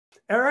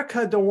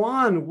Erica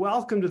Dhawan,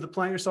 welcome to the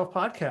Plant Yourself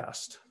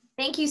podcast.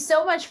 Thank you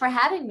so much for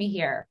having me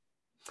here.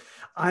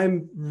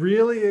 I'm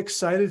really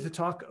excited to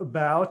talk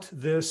about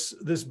this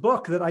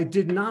book that I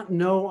did not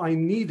know I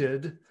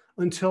needed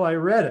until I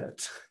read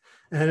it.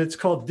 And it's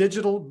called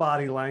Digital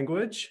Body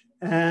Language.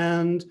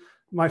 And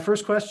my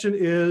first question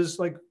is,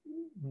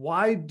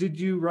 why did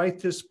you write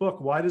this book?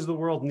 Why does the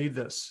world need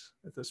this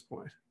at this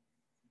point?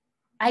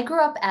 I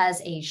grew up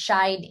as a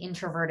shy,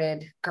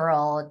 introverted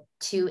girl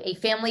to a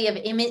family of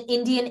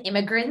Indian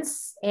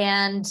immigrants,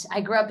 and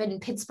I grew up in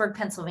Pittsburgh,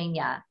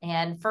 Pennsylvania.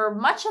 And for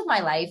much of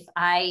my life,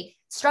 I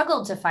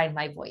struggled to find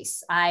my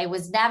voice. I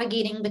was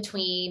navigating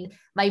between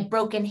my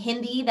broken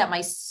Hindi that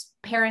my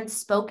parents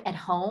spoke at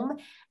home,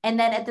 and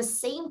then at the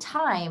same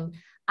time,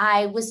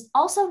 I was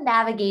also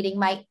navigating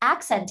my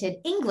accented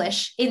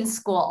English in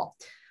school.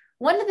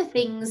 One of the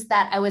things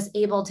that I was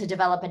able to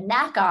develop a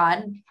knack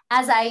on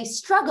as I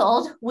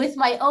struggled with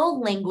my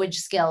own language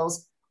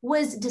skills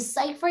was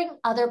deciphering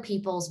other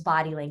people's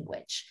body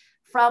language.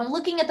 From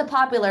looking at the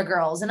popular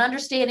girls and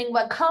understanding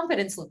what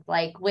confidence looked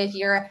like with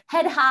your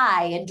head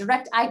high and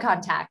direct eye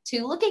contact,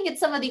 to looking at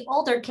some of the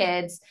older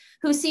kids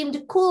who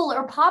seemed cool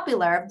or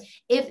popular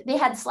if they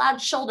had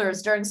slouched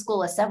shoulders during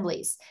school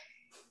assemblies.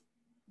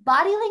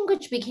 Body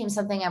language became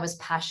something I was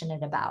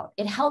passionate about.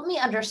 It helped me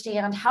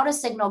understand how to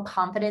signal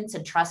confidence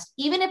and trust,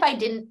 even if I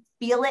didn't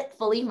feel it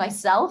fully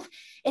myself.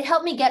 It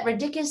helped me get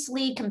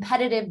ridiculously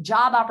competitive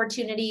job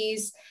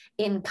opportunities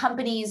in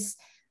companies.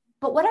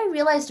 But what I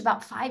realized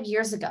about 5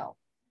 years ago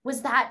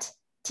was that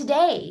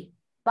today,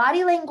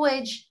 body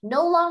language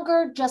no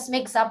longer just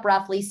makes up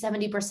roughly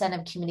 70%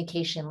 of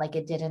communication like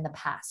it did in the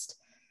past.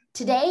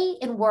 Today,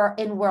 in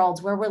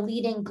worlds where we're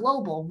leading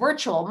global,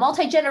 virtual,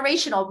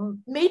 multi-generational,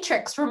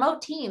 matrix,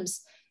 remote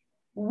teams,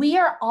 we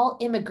are all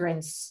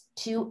immigrants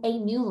to a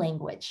new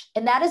language.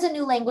 And that is a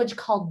new language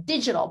called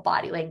digital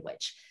body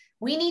language.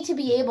 We need to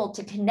be able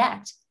to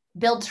connect,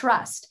 build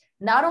trust,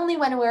 not only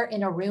when we're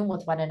in a room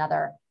with one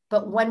another,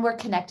 but when we're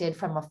connected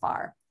from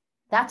afar.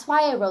 That's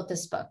why I wrote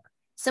this book.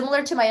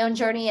 Similar to my own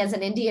journey as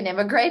an Indian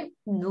immigrant,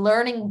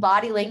 learning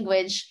body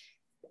language,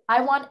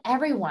 I want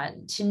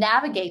everyone to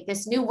navigate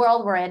this new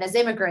world we're in as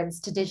immigrants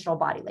to digital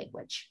body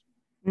language.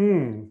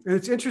 And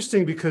it's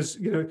interesting because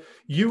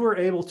you were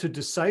able to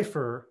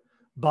decipher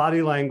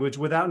body language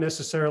without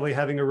necessarily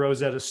having a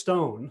Rosetta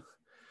Stone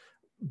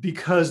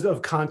because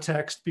of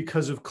context,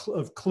 because of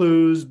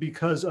clues,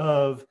 because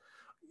of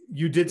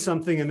you did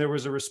something and there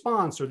was a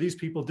response, or these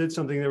people did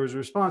something, there was a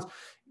response.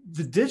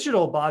 The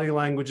digital body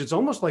language, it's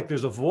almost like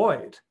there's a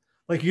void.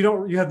 Like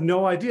you have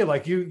no idea.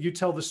 Like you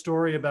tell the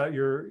story about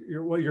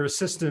your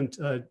assistant,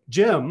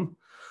 Jim,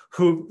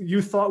 who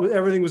you thought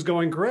everything was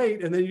going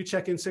great. And then you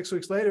check in 6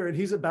 weeks later and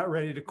he's about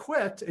ready to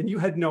quit and you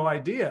had no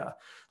idea.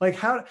 Like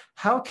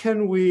how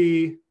can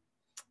we,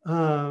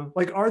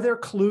 are there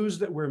clues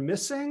that we're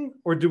missing,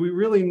 or do we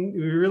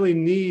really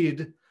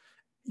need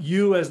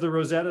you as the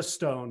Rosetta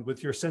Stone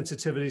with your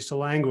sensitivities to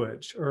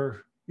language?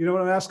 Or, you know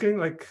what I'm asking?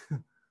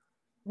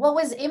 What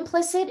was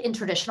implicit in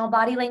traditional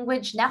body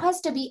language now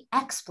has to be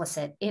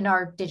explicit in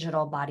our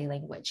digital body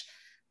language.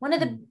 One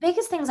of the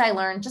biggest things I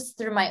learned just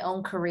through my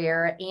own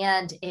career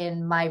and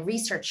in my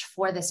research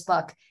for this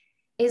book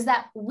is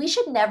that we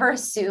should never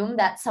assume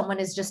that someone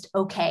is just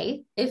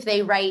okay if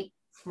they write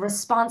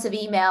responsive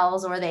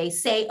emails or they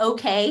say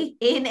okay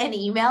in an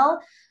email.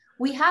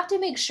 We have to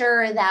make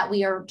sure that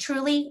we are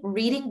truly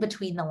reading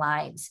between the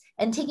lines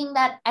and taking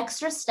that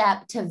extra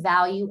step to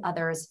value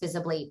others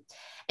visibly.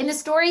 In the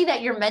story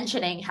that you're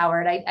mentioning,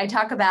 Howard, I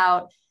talk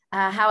about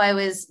how I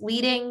was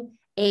leading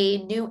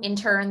a new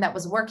intern that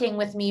was working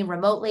with me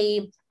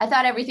remotely. I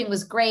thought everything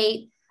was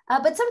great,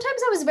 but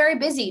sometimes I was very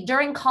busy.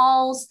 During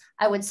calls,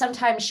 I would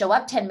sometimes show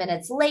up 10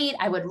 minutes late.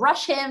 I would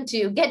rush him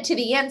to get to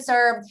the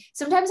answer.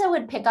 Sometimes I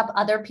would pick up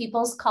other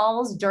people's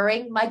calls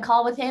during my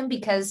call with him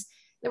because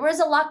there was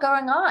a lot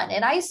going on.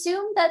 And I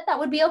assumed that that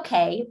would be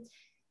okay.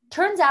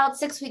 Turns out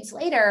 6 weeks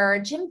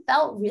later, Jim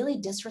felt really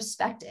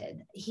disrespected.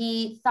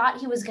 He thought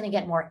he was going to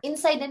get more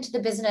insight into the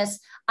business.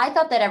 I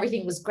thought that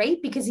everything was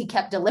great because he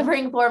kept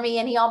delivering for me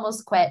and he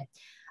almost quit.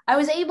 I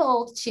was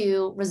able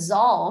to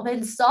resolve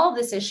and solve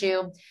this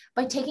issue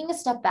by taking a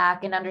step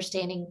back and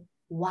understanding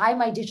why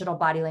my digital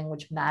body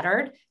language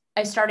mattered.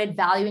 I started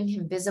valuing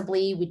him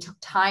visibly. We took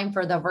time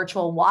for the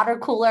virtual water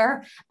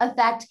cooler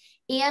effect,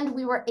 and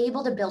we were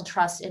able to build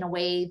trust in a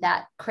way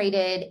that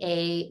created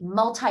a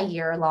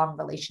multi-year long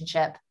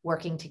relationship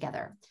working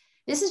together.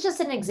 This is just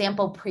an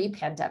example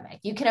pre-pandemic.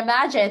 You can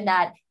imagine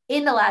that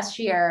in the last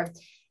year,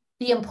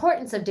 the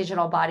importance of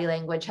digital body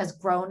language has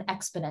grown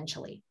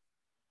exponentially.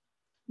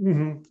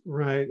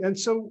 Right. And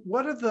so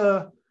what are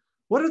the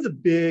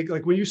big,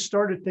 when you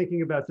started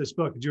thinking about this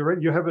book,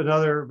 you have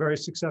another very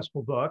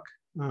successful book.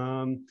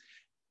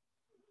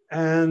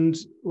 And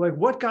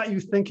what got you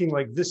thinking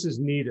this is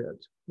needed?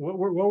 What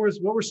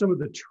were some of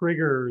the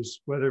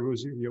triggers, whether it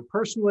was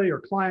personally or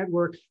client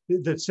work,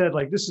 that said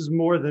this is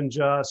more than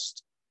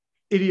just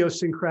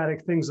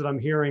idiosyncratic things that I'm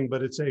hearing,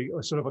 but it's a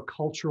sort of a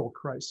cultural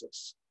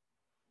crisis?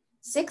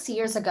 6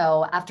 years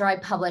ago, after I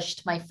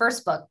published my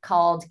first book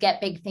called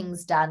Get Big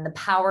Things Done, The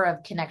Power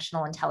of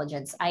Connectional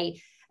Intelligence, I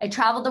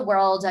traveled the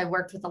world. I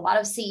worked with a lot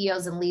of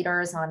CEOs and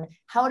leaders on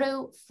how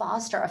to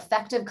foster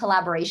effective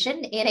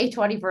collaboration in a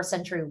 21st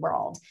century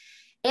world.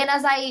 And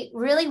as I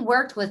really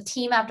worked with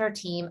team after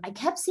team, I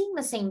kept seeing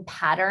the same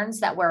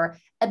patterns that were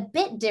a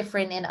bit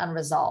different and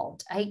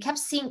unresolved. I kept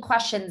seeing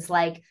questions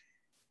like,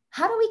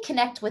 how do we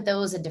connect with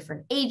those in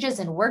different ages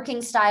and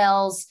working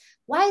styles?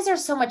 Why is there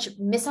so much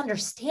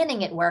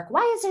misunderstanding at work?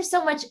 Why is there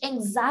so much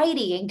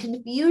anxiety and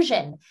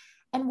confusion?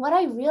 And what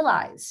I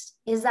realized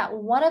is that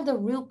one of the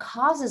root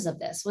causes of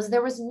this was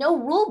there was no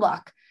rule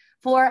book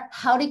for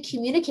how to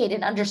communicate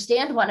and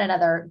understand one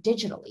another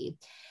digitally.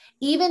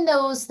 Even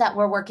those that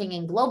were working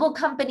in global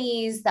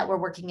companies, that were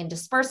working in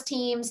dispersed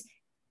teams,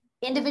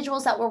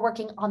 individuals that were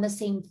working on the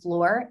same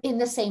floor, in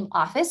the same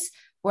office,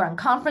 we're on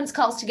conference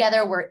calls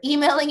together, we're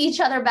emailing each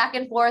other back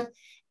and forth,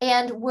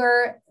 and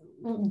we're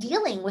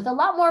dealing with a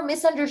lot more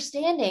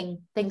misunderstanding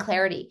than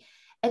clarity.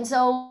 And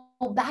so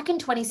back in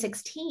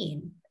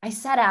 2016, I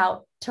set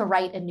out to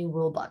write a new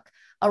rule book,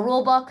 a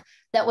rule book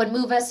that would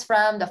move us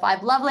from the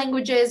 5 love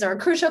languages or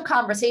crucial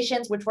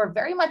conversations, which were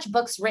very much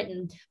books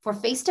written for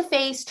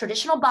face-to-face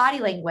traditional body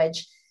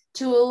language,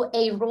 to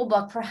a rule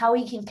book for how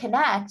we can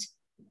connect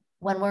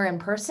when we're in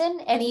person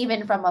and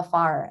even from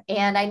afar.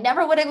 And I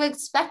never would have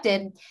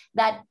expected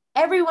that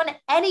everyone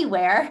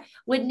anywhere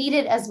would need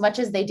it as much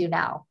as they do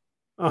now.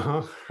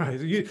 Right.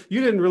 You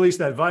didn't release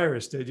that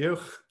virus, did you?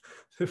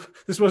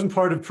 This wasn't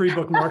part of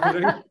pre-book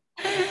marketing.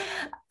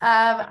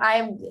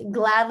 I'm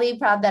gladly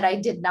proud that I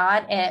did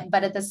not,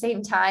 but at the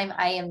same time,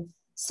 I am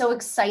so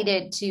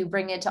excited to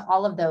bring it to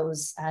all of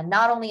those,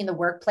 not only in the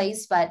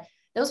workplace, but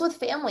those with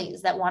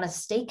families that want to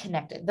stay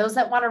connected, those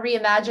that want to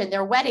reimagine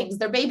their weddings,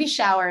 their baby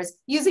showers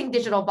using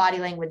digital body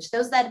language,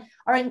 those that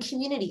are in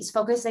communities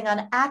focusing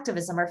on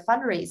activism or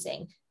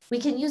fundraising. We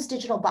can use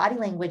digital body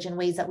language in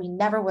ways that we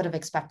never would have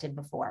expected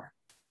before.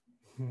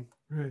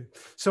 Right.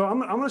 So I'm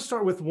going to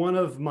start with one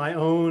of my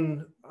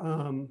own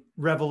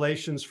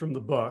revelations from the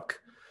book,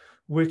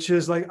 which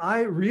is like,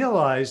 I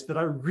realized that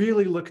I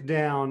really look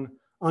down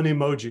on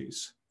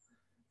emojis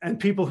and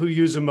people who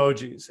use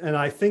emojis. And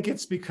I think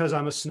it's because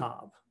I'm a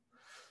snob.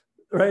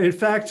 Right. In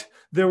fact,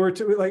 there were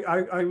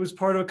I was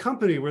part of a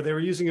company where they were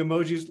using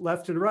emojis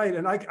left and right.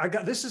 And I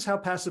got, this is how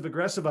passive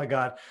aggressive I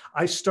got.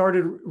 I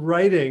started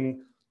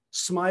writing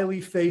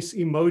smiley face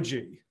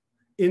emoji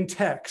in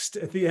text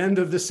at the end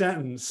of the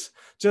sentence,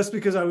 just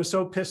because I was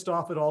so pissed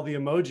off at all the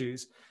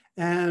emojis.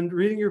 And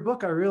reading your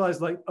book, I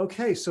realized, like,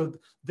 okay, so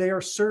they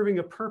are serving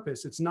a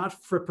purpose. It's not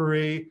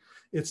frippery.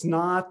 It's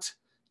not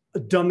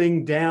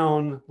dumbing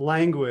down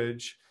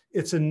language.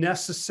 It's a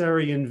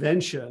necessary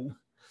invention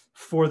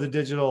for the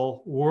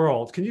digital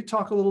world. Can you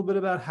talk a little bit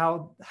about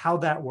how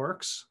that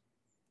works?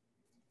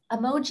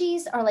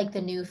 Emojis are like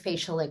the new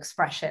facial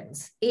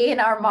expressions in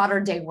our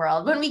modern day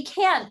world when we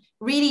can't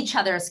read each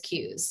other's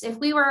cues. If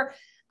we were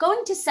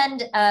going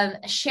to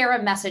share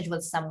a message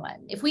with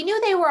someone, if we knew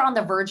they were on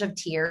the verge of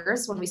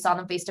tears when we saw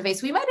them face to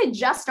face, we might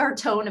adjust our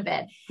tone a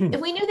bit. If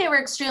we knew they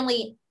were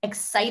extremely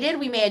excited,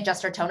 we may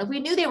adjust our tone. If we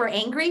knew they were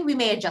angry, we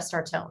may adjust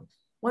our tone.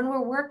 When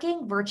we're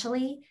working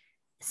virtually,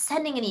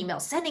 sending an email,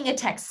 sending a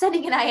text,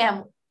 sending an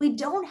IM, we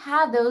don't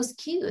have those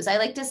cues. I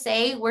like to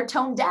say we're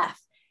tone deaf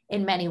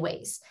in many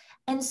ways.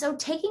 And so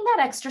taking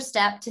that extra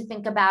step to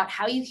think about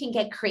how you can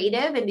get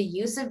creative in the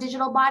use of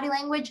digital body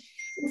language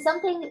is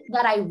something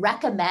that I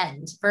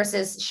recommend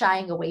versus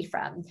shying away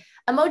from.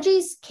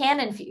 Emojis can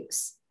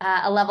infuse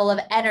a level of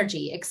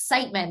energy,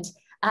 excitement,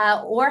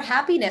 or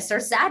happiness or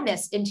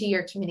sadness into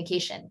your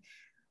communication.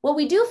 What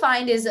we do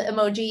find is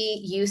emoji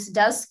use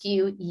does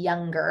skew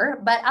younger,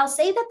 but I'll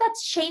say that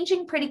that's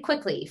changing pretty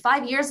quickly.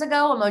 5 years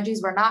ago,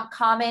 emojis were not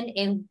common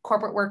in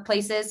corporate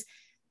workplaces.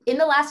 In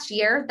the last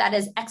year, that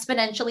has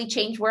exponentially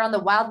changed. We're on the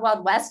wild,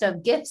 wild west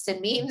of GIFs and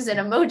memes and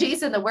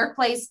emojis in the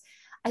workplace.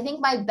 I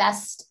think my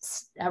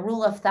best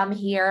rule of thumb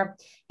here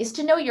is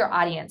to know your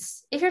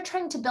audience. If you're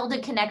trying to build a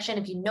connection,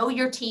 if you know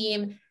your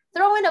team,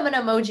 throw in an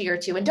emoji or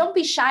two and don't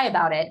be shy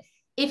about it.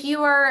 If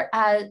you are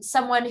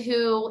someone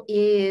who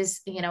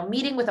is,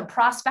 meeting with a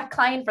prospect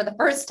client for the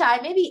first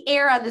time, maybe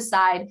err on the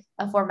side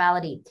of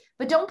formality,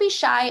 but don't be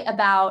shy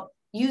about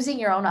using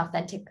your own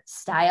authentic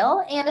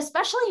style. And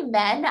especially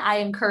men, I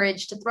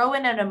encourage to throw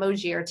in an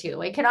emoji or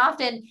two. It can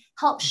often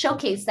help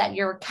showcase that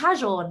you're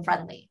casual and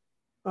friendly.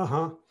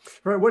 Right.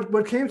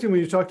 What came to me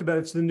when you talked about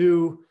it's the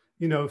new,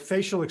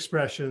 facial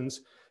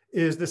expressions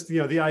is this,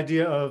 the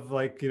idea of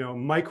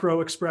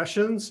micro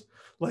expressions.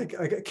 Like,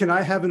 can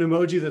I have an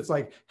emoji that's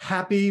like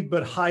happy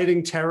but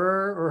hiding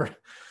terror, or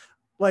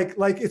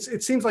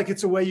it seems like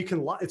it's a way you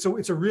can lie. It's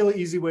a really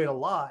easy way to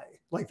lie,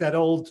 like that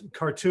old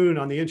cartoon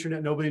on the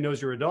internet. Nobody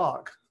knows you're a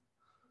dog.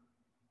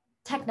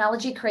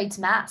 Technology creates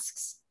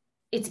masks.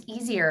 It's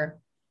easier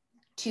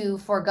to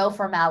forego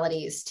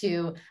formalities,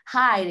 to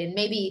hide, and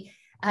maybe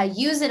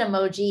use an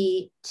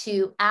emoji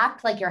to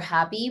act like you're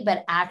happy,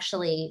 but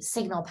actually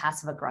signal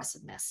passive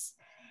aggressiveness.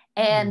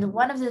 And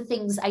one of the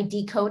things I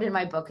decode in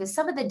my book is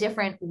some of the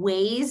different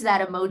ways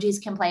that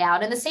emojis can play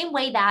out in the same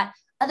way that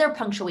other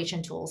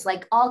punctuation tools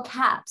like all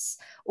caps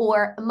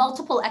or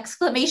multiple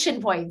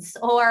exclamation points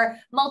or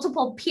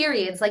multiple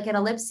periods like an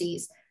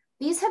ellipses.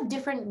 These have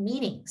different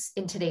meanings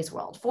in today's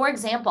world. For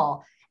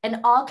example,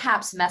 an all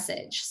caps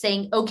message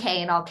saying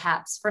okay in all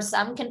caps for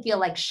some can feel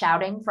like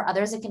shouting, for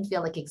others it can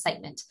feel like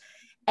excitement.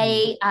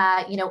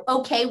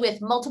 Okay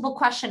with multiple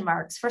question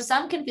marks for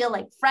some can feel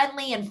like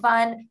friendly and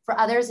fun, for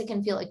others it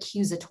can feel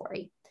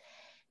accusatory.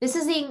 This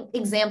is the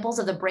examples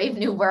of the brave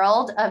new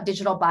world of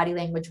digital body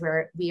language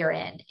where we are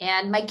in.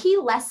 And my key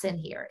lesson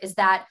here is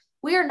that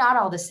we are not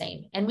all the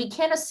same, and we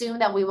can't assume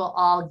that we will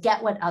all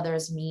get what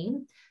others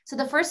mean. So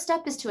the first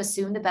step is to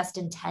assume the best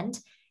intent.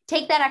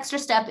 Take that extra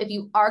step if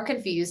you are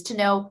confused to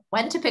know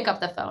when to pick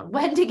up the phone,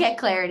 when to get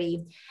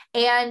clarity.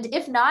 And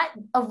if not,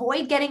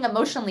 avoid getting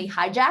emotionally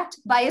hijacked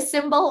by a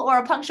symbol or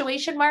a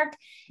punctuation mark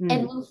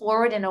and move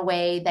forward in a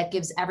way that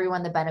gives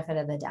everyone the benefit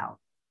of the doubt.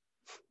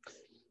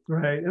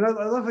 Right. And I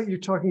love that you're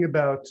talking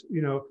about,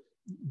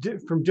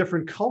 from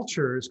different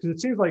cultures, because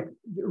it seems like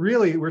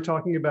really we're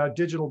talking about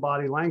digital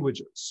body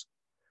languages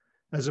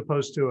as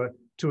opposed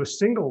to a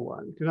single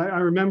one. Because I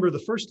remember the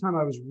first time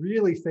I was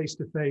really face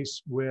to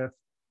face with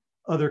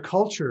other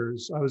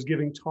cultures, I was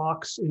giving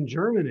talks in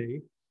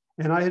Germany,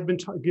 and I had been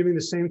giving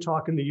the same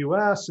talk in the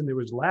US, and there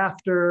was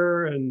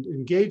laughter and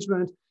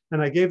engagement.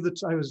 And I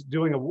was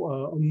doing a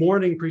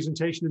morning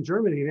presentation in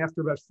Germany, and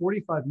after about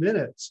 45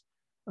 minutes,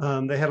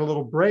 they had a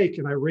little break,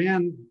 and I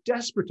ran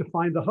desperate to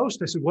find the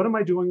host. I said, "What am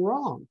I doing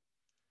wrong?"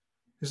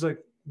 He's like,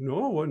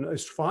 "No,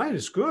 it's fine.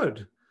 It's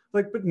good."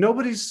 Like, but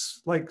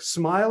nobody's like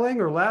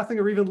smiling or laughing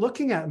or even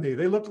looking at me.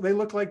 They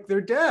look like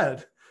they're dead.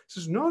 He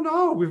says,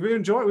 "No, we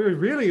were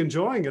really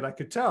enjoying it. I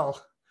could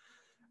tell."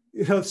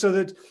 So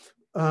that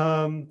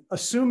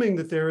assuming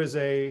that there is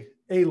a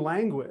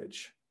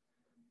language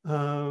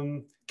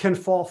can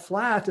fall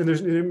flat, and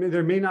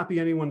there may not be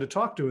anyone to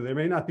talk to. There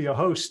may not be a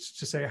host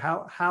to say,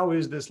 how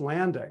is this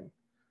landing?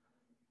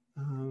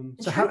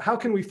 So how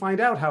can we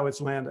find out how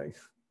it's landing?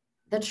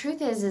 The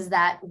truth is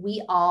that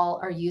we all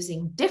are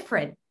using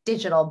different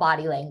digital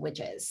body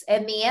languages.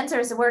 And the answer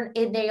is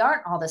they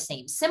aren't all the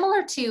same.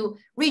 Similar to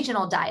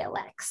regional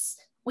dialects,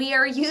 we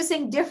are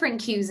using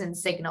different cues and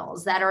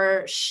signals that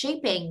are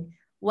shaping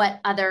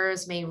what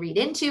others may read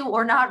into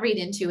or not read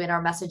into in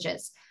our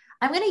messages.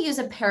 I'm going to use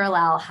a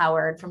parallel,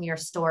 Howard, from your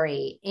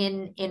story.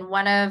 In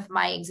one of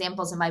my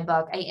examples in my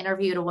book, I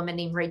interviewed a woman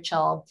named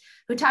Rachel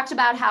who talked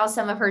about how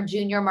some of her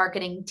junior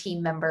marketing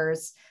team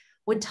members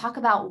would talk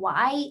about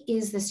why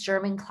is this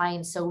German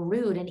client so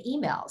rude in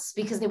emails,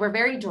 because they were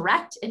very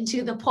direct and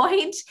to the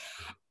point.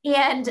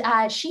 And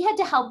she had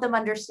to help them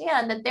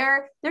understand that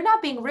they're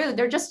not being rude.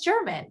 They're just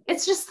German.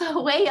 It's just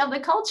the way of the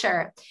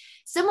culture.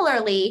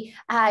 Similarly,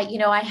 I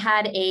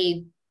had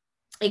a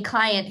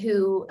client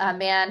a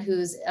man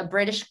who's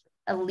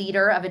a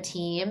leader of a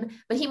team,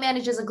 but he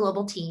manages a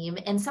global team.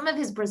 And some of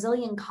his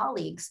Brazilian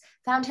colleagues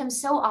found him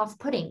so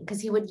off-putting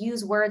because he would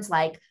use words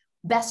like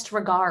best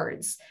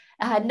regards,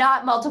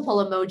 not multiple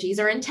emojis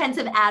or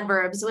intensive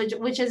adverbs,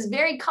 which is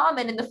very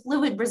common in the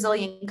fluid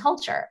Brazilian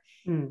culture.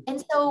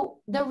 And so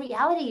the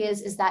reality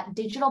is that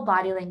digital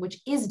body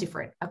language is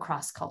different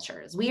across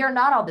cultures. We are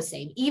not all the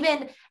same.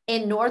 Even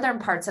in northern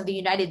parts of the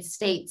United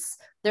States,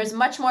 there's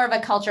much more of a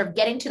culture of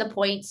getting to the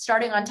point,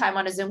 starting on time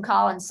on a Zoom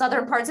call. In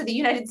southern parts of the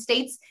United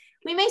States,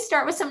 we may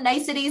start with some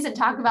niceties and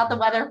talk about the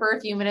weather for a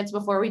few minutes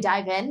before we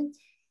dive in.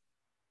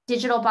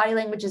 Digital body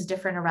language is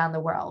different around the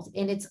world.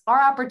 And it's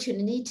our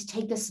opportunity to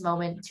take this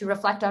moment to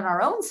reflect on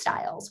our own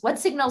styles, what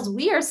signals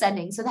we are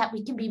sending so that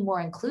we can be more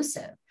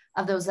inclusive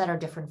of those that are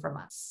different from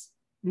us.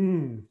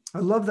 I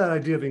love that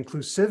idea of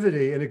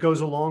inclusivity. And it goes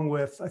along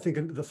with, I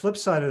think, the flip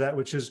side of that,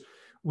 which is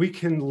we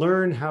can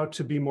learn how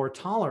to be more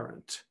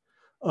tolerant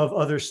of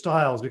other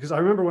styles. Because I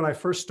remember when I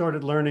first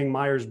started learning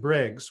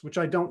Myers-Briggs, which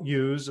I don't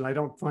use and I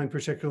don't find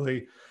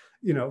particularly,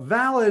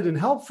 valid and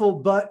helpful,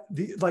 but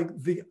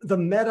the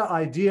meta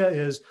idea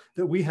is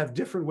that we have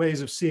different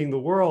ways of seeing the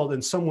world,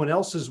 and someone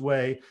else's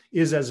way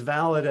is as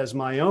valid as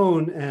my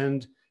own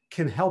and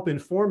can help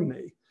inform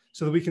me,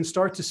 so that we can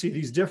start to see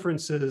these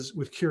differences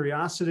with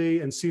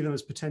curiosity and see them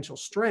as potential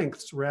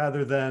strengths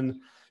rather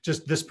than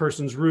just this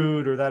person's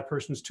rude or that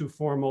person's too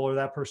formal or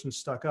that person's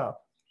stuck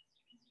up.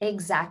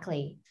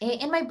 Exactly.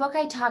 In my book,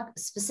 I talk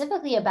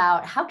specifically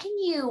about how can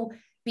you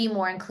be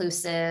more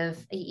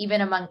inclusive,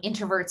 even among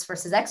introverts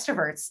versus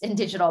extroverts in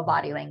digital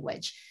body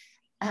language.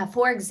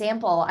 For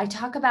example, I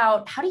talk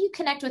about how do you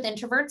connect with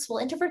introverts?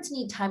 Well, introverts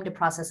need time to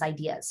process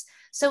ideas.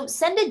 So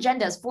send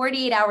agendas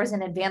 48 hours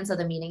in advance of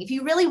the meeting if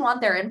you really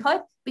want their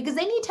input, because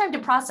they need time to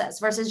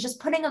process versus just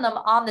putting them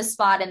on the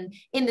spot and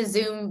in the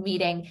Zoom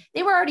meeting.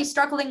 They were already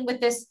struggling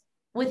with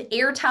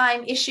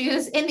airtime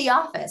issues in the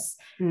office.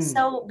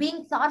 So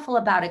being thoughtful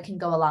about it can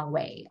go a long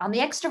way. On the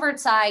extrovert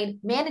side,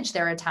 manage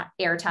their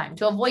airtime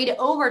to avoid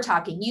over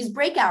talking, use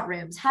breakout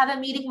rooms, have a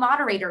meeting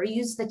moderator, or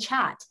use the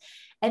chat.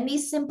 And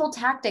these simple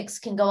tactics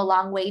can go a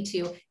long way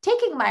to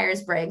taking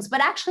Myers-Briggs, but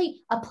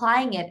actually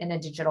applying it in a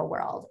digital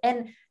world.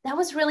 And that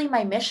was really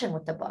my mission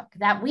with the book,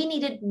 that we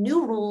needed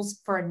new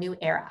rules for a new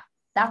era.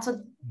 That's what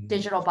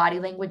digital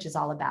body language is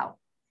all about.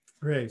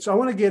 Great. So I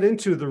want to get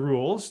into the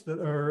rules that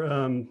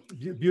are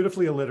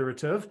beautifully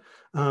alliterative.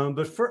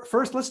 But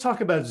first, let's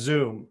talk about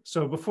Zoom.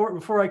 So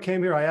before I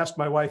came here, I asked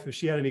my wife if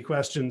she had any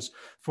questions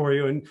for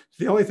you. And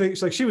the only thing,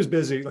 like she was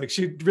busy, like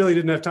she really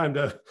didn't have time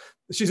to,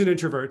 she's an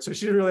introvert, so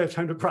she didn't really have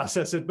time to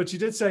process it. But she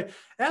did say,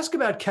 ask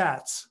about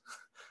cats.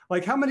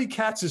 Like how many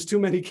cats is too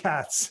many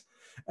cats?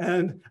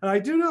 And I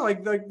do know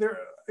like there,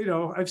 you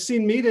know, I've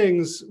seen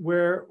meetings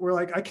where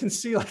like I can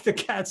see like the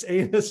cat's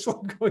anus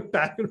going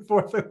back and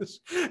forth.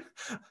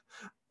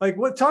 Like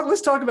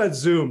let's talk about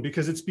Zoom,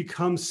 because it's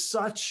become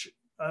such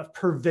a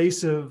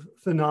pervasive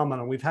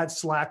phenomenon. We've had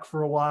Slack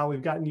for a while,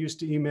 we've gotten used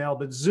to email,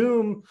 but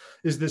Zoom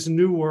is this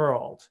new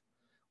world.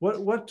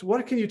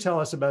 What can you tell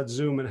us about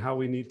Zoom and how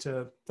we need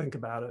to think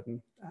about it and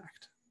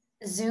act?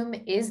 Zoom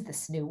is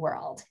this new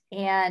world,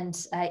 and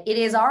it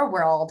is our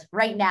world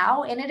right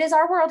now, and it is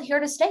our world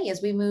here to stay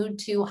as we move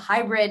to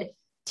hybrid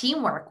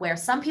teamwork, where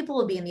some people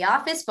will be in the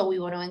office, but we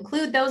want to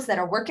include those that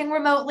are working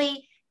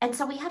remotely. And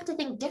so we have to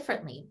think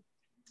differently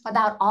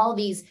about all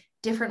these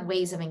different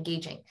ways of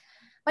engaging.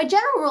 My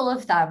general rule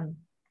of thumb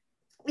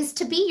is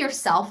to be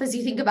yourself as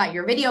you think about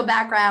your video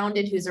background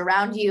and who's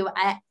around you.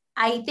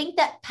 I think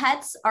that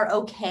pets are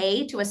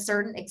okay to a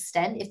certain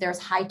extent if there's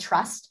high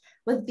trust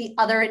with the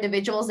other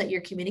individuals that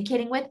you're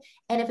communicating with,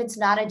 and if it's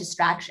not a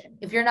distraction,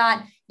 if you're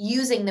not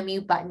using the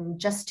mute button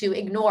just to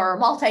ignore or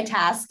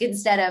multitask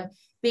instead of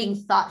being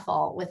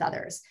thoughtful with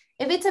others.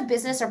 If it's a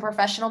business or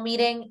professional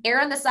meeting, err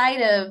on the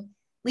side of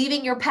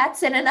leaving your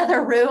pets in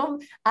another room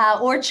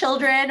or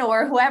children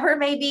or whoever it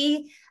may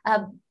be.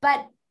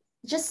 But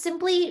just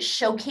simply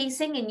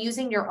showcasing and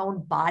using your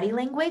own body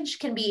language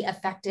can be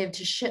effective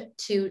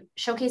to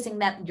showcasing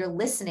that you're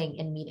listening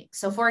in meetings.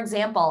 So for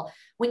example,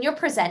 when you're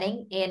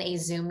presenting in a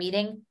Zoom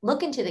meeting,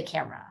 look into the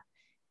camera.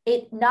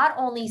 It not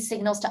only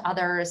signals to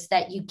others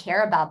that you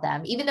care about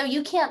them, even though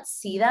you can't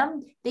see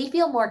them, they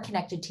feel more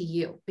connected to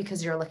you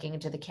because you're looking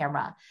into the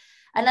camera.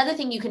 Another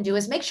thing you can do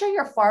is make sure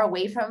you're far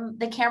away from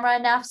the camera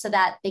enough so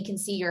that they can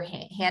see your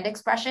hand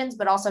expressions,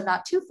 but also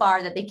not too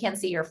far that they can't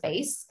see your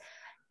face.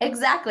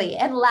 Exactly.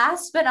 And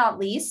last but not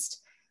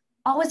least,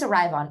 always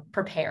arrive on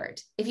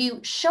prepared. If you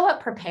show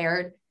up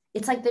prepared,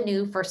 it's like the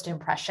new first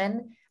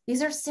impression.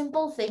 These are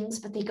simple things,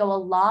 but they go a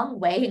long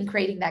way in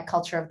creating that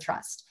culture of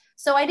trust.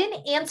 So I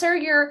didn't answer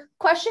your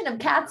question of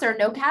cats or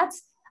no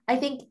cats. I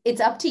think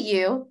it's up to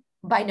you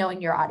by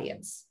knowing your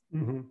audience.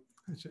 Mm-hmm.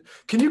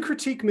 Can you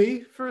critique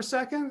me for a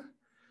second?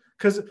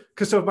 Because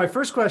so my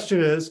first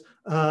question is,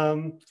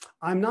 I'm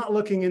not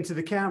looking into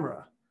the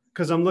camera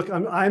because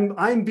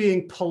I'm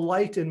being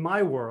polite in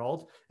my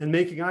world and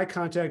making eye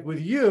contact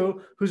with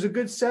you, who's a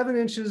good 7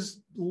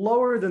 inches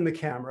lower than the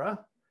camera.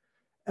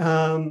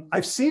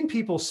 I've seen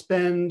people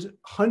spend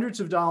hundreds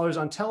of dollars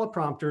on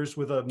teleprompters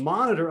with a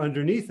monitor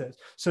underneath it.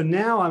 So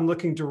now I'm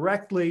looking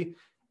directly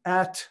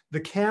at the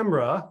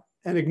camera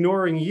and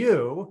ignoring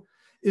you.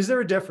 Is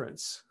there a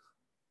difference?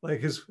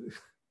 Like,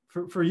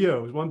 for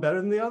you, is one better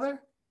than the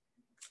other?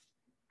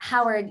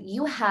 Howard,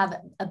 you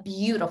have a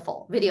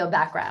beautiful video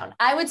background.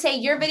 I would say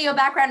your video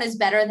background is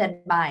better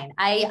than mine.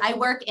 I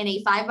work in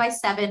a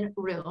 5x7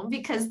 room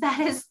because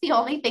that is the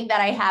only thing that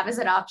I have as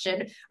an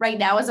option right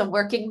now as a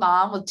working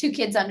mom with 2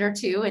 kids under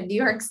 2 in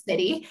New York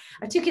City,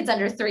 or 2 kids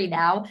under 3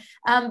 now.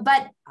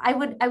 But I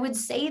would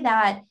say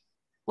that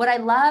what I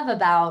love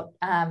about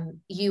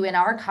you in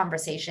our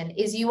conversation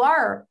is you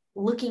are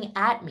looking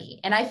at me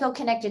and I feel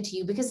connected to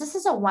you because this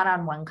is a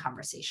one-on-one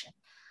conversation.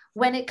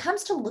 When it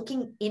comes to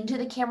looking into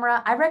the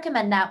camera, I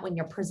recommend that when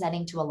you're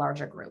presenting to a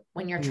larger group,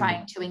 when you're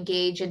trying to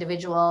engage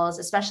individuals,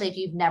 especially if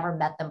you've never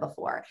met them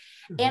before.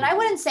 And I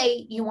wouldn't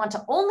say you want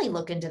to only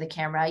look into the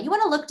camera. You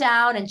want to look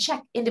down and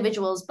check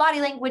individuals'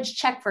 body language,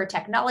 check for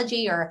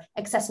technology or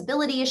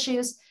accessibility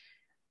issues.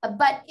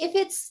 But if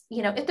it's,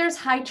 if there's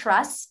high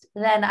trust,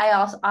 then I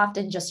also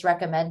often just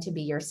recommend to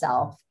be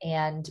yourself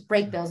and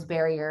break those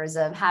barriers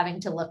of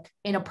having to look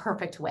in a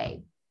perfect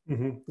way.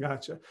 Mm-hmm.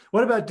 Gotcha.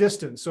 What about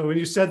distance? So when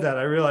you said that,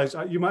 I realized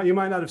you might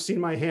not have seen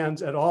my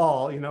hands at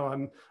all.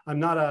 I'm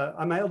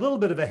a little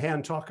bit of a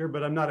hand talker,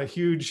 but I'm not a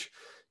huge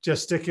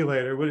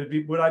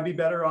gesticulator. Would I be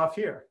better off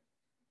here?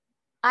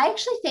 I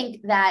actually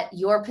think that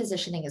your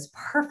positioning is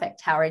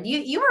perfect, Howard.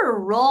 You are a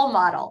role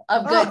model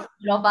of good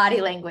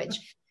body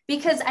language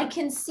because I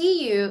can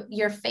see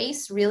your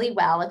face really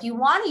well. If you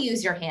want to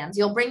use your hands,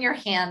 you'll bring your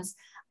hands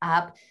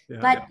up,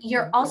 but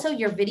your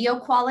video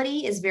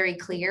quality is very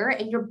clear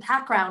and your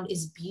background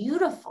is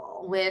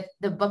beautiful with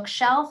the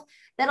bookshelf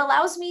that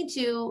allows me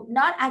to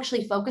not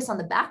actually focus on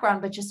the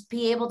background, but just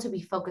be able to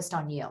be focused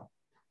on you.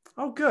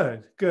 Oh,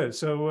 good.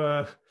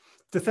 So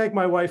to thank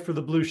my wife for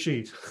the blue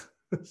sheet.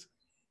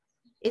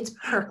 It's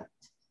perfect.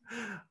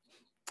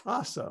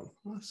 Awesome.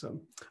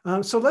 So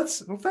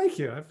thank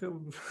you.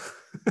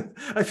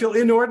 I feel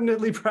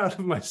inordinately proud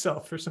of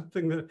myself for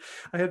something that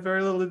I had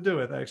very little to do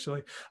with,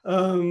 actually.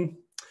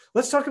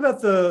 Let's talk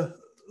about the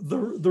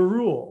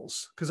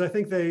rules, because I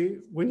think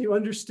when you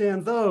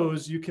understand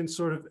those, you can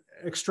sort of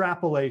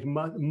extrapolate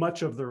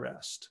much of the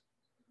rest.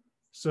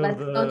 So let's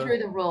go through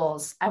the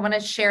rules. I want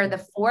to share the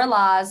 4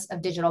 laws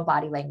of digital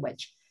body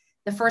language.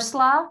 The first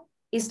law,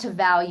 is to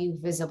value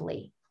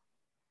visibly.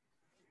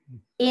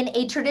 In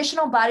a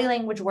traditional body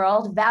language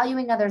world,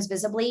 valuing others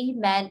visibly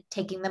meant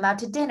taking them out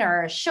to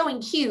dinner,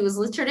 showing cues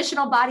with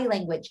traditional body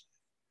language.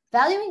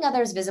 Valuing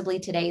others visibly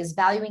today is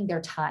valuing their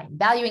time,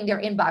 valuing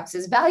their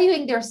inboxes,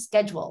 valuing their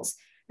schedules.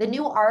 The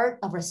new art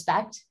of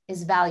respect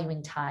is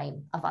valuing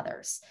time of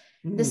others.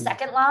 The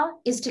second law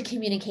is to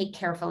communicate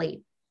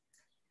carefully.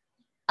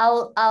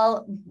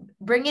 I'll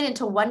bring it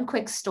into one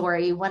quick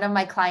story. One of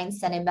my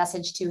clients sent a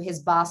message to his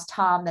boss,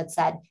 Tom, that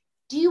said,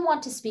 "Do you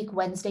want to speak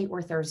Wednesday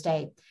or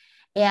Thursday?"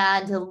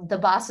 And the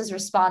boss's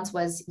response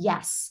was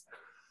yes.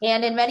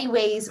 And in many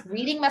ways,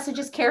 reading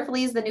messages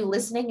carefully is the new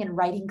listening, and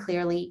writing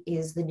clearly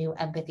is the new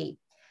empathy.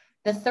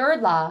 The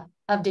third law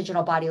of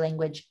digital body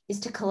language is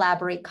to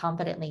collaborate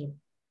confidently.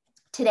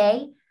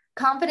 Today,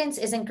 confidence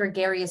isn't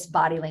gregarious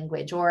body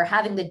language or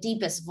having the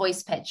deepest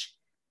voice pitch.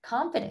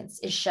 Confidence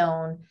is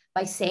shown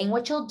by saying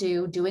what you'll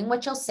do, doing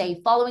what you'll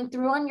say, following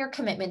through on your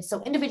commitments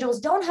so individuals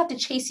don't have to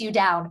chase you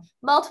down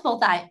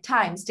multiple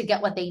times to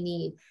get what they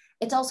need.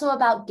 It's also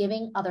about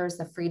giving others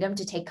the freedom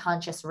to take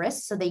conscious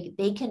risks so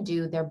they can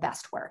do their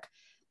best work.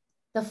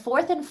 The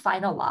fourth and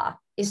final law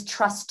is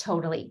trust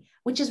totally,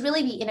 which is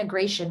really the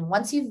integration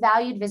once you've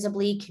valued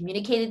visibly,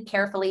 communicated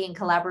carefully, and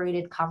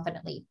collaborated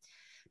confidently.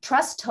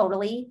 Trust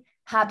totally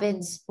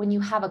happens when you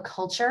have a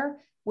culture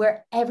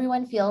where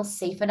everyone feels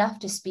safe enough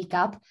to speak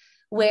up,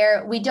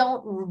 where we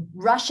don't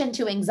rush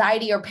into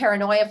anxiety or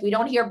paranoia if we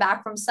don't hear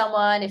back from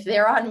someone, if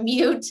they're on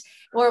mute,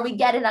 or we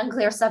get an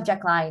unclear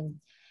subject line.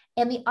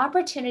 And the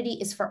opportunity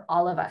is for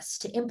all of us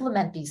to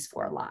implement these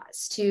four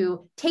laws,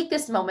 to take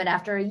this moment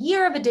after a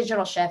year of a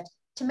digital shift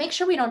to make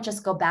sure we don't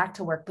just go back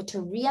to work, but to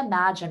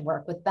reimagine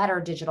work with better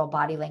digital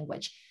body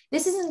language.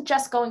 This isn't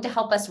just going to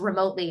help us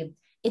remotely.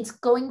 It's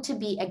going to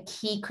be a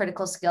key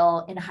critical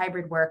skill in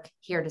hybrid work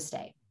here to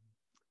stay.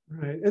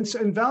 Right.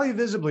 And value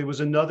visibly was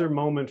another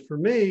moment for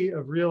me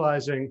of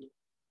realizing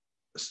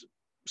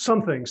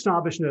something,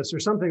 snobbishness or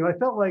something. I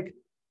felt like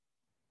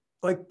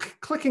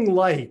clicking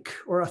like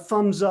or a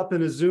thumbs up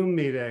in a Zoom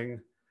meeting,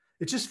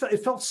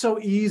 it felt so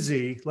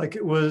easy, like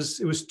it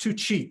was too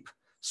cheap.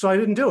 So I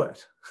didn't do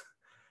it.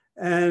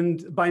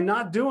 And by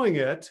not doing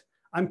it,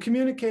 I'm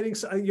communicating.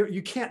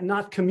 You can't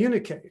not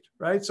communicate,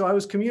 right? So I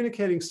was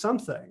communicating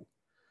something.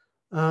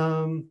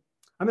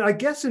 I mean, I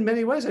guess in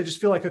many ways, I just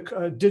feel like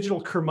a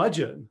digital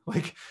curmudgeon.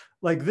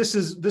 Like this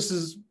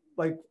is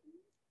like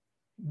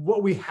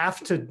what we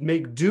have to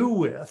make do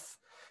with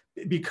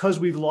because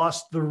we've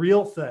lost the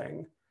real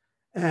thing.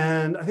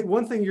 And I think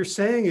one thing you're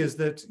saying is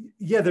that,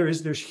 yeah,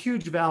 there's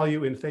huge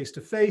value in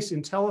face-to-face,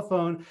 in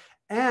telephone,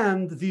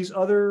 and these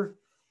other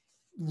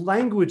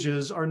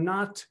languages are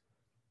not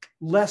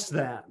less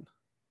than.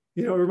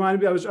 You know, it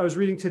reminded me, I was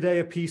reading today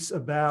a piece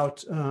about,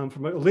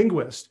 from a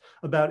linguist,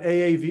 about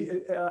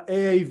AAVE,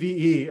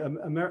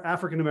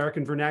 African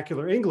American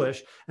Vernacular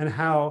English, and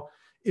how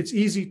it's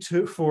easy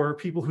for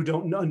people who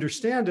don't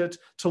understand it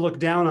to look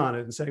down on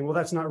it and saying, well,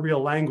 that's not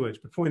real language,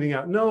 but pointing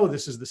out, no,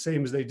 this is the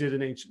same as they did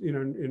in ancient, you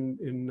know,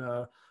 in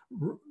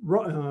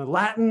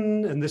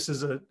Latin, and this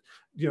is a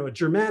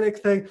Germanic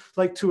thing.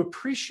 Like, to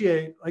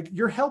appreciate, like,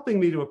 you're helping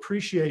me to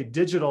appreciate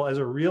digital as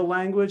a real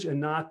language and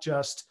not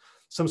just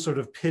some sort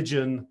of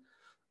pigeon,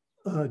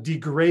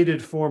 degraded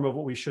form of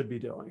what we should be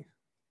doing.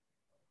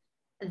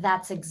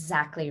 That's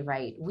exactly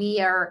right.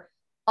 We are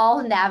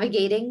all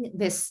navigating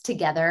this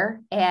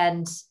together.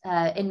 And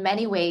in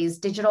many ways,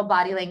 digital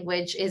body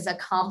language is a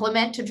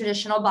complement to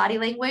traditional body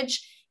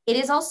language. It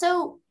is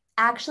also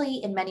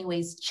actually, in many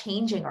ways,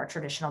 changing our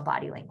traditional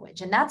body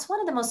language. And that's one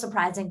of the most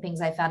surprising things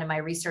I found in my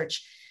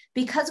research.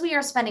 Because we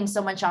are spending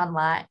so much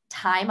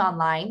time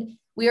online,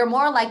 we are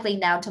more likely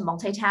now to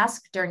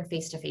multitask during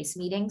face-to-face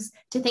meetings,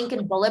 to think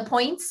in bullet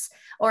points,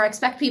 or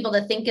expect people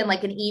to think in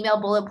like an email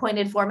bullet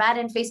pointed format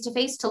in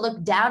face-to-face, to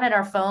look down at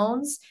our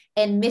phones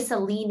and miss a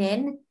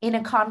lean in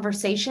a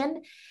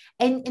conversation.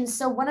 And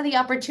so one of the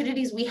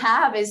opportunities we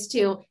have is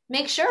to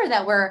make sure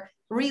that we're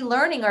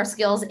relearning our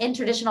skills in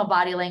traditional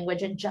body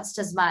language, and just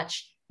as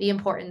much the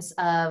importance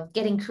of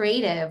getting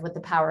creative with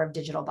the power of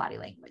digital body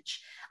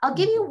language. I'll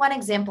give you one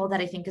example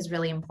that I think is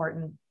really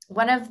important.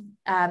 One of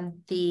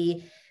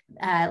the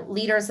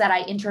leaders that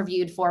I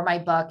interviewed for my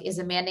book is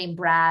a man named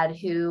Brad,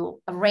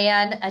 who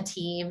ran a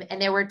team,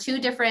 and there were two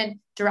different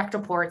direct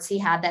reports he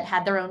had that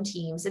had their own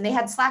teams, and they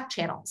had Slack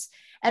channels.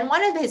 And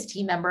one of his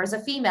team members, a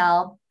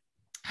female,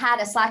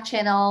 had a Slack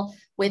channel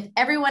with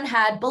everyone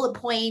had bullet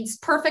points,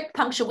 perfect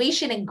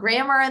punctuation and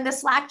grammar in the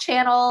Slack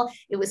channel.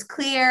 It was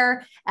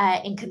clear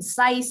and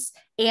concise.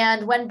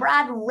 And when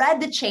Brad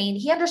read the chain,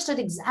 he understood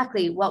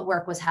exactly what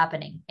work was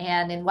happening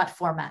and in what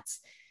formats.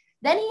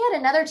 Then he had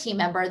another team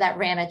member that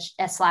ran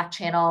a Slack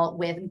channel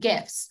with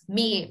GIFs,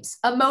 memes,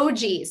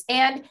 emojis,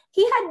 and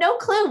he had no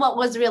clue what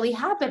was really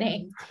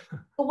happening.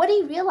 But what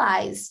he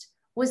realized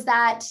was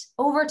that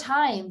over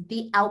time,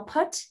 the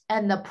output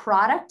and the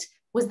product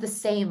was the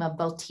same of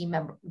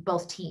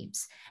both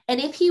teams. And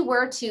if he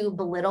were to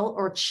belittle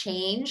or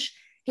change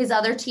his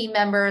other team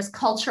members'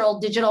 cultural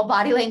digital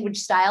body language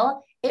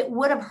style, it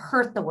would have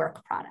hurt the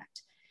work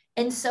product.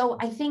 And so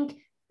I think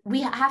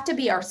we have to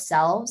be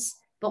ourselves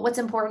But what's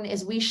important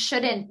is we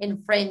shouldn't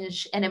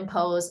infringe and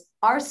impose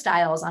our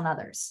styles on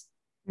others.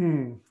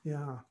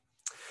 Yeah.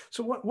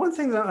 So one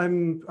thing that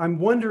I'm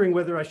wondering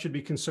whether I should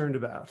be concerned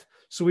about.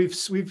 So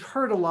we've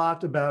heard a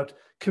lot about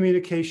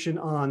communication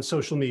on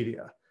social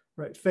media,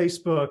 right?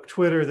 Facebook,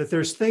 Twitter, that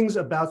there's things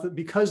about that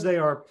because they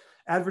are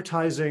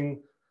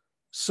advertising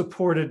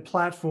supported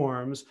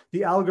platforms,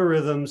 the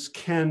algorithms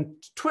can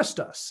twist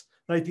us,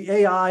 right? The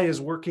AI is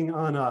working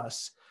on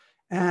us.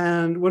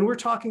 And when we're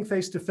talking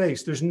face to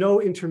face, there's no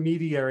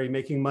intermediary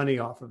making money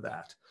off of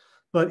that.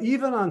 But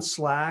even on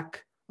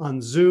Slack,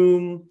 on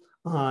Zoom,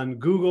 on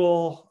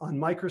Google, on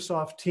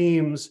Microsoft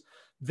Teams,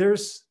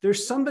 there's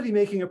somebody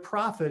making a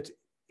profit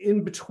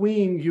in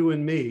between you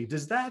and me.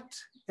 Does that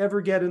ever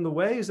get in the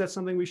way? Is that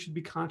something we should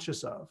be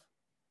conscious of?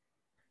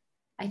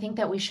 I think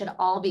that we should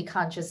all be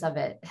conscious of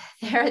it.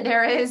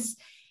 There is,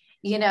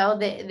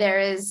 there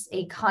is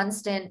a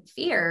constant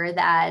fear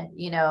that,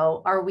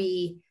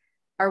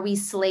 are we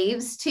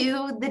slaves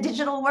to the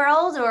digital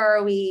world, or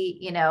are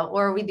we,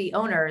 or are we the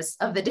owners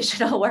of the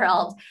digital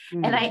world?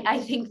 And I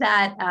think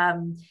that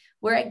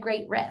we're at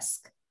great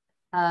risk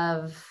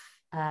of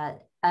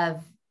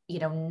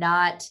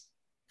not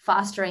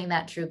fostering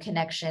that true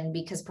connection,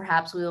 because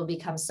perhaps we will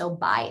become so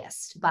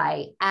biased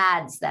by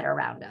ads that are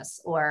around us,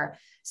 or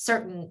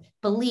certain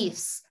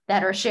beliefs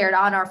that are shared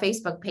on our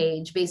Facebook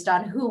page based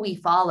on who we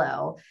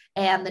follow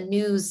and the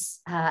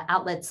news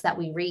outlets that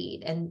we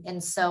read.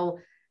 And so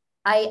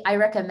I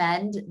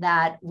recommend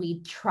that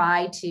we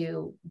try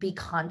to be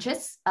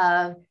conscious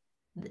of,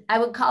 I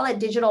would call it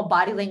digital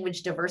body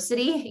language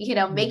diversity,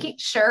 making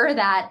sure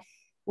that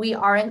we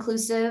are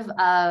inclusive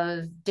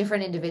of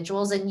different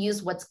individuals and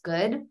use what's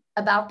good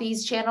about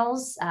these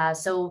channels.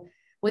 So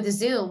with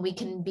Zoom, we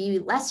can be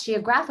less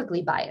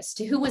geographically biased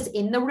to who was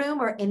in the room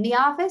or in the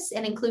office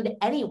and include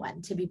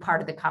anyone to be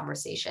part of the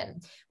conversation.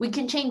 We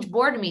can change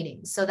board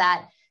meetings so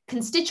that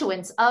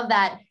constituents of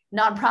that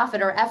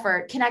nonprofit or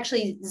effort can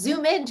actually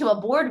zoom into a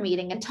board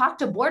meeting and talk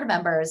to board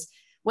members,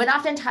 when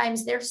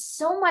oftentimes there's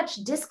so much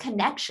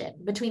disconnection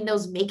between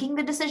those making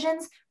the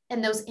decisions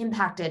and those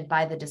impacted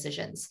by the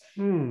decisions.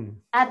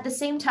 At the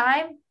same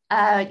time,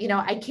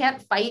 I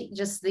can't fight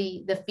just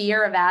the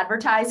fear of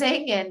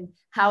advertising and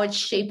how it's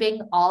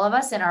shaping all of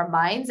us in our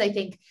minds. I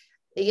think,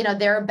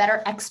 there are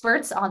better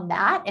experts on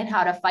that and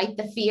how to fight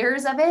the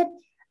fears of it.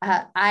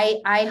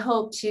 I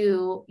hope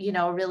to,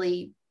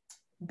 really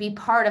be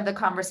part of the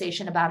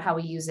conversation about how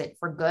we use it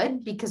for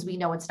good, because we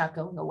know it's not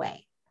going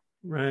away.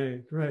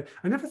 Right.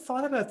 I never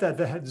thought about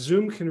that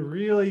Zoom can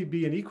really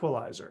be an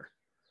equalizer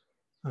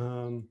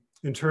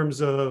in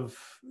terms of,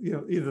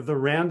 either the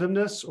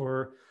randomness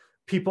or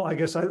people. I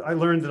guess I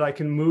learned that I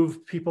can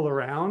move people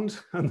around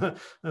on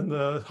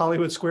the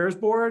Hollywood Squares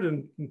board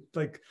and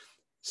like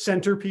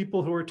center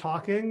people who are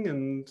talking,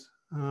 and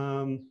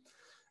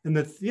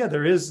that, yeah,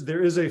 there is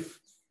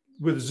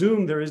with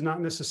Zoom, there is not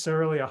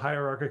necessarily a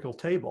hierarchical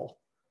table.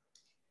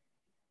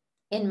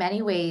 In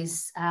many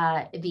ways,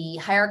 the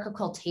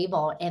hierarchical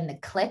table and the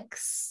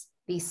cliques,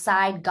 the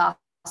side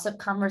gossip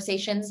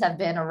conversations have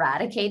been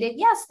eradicated.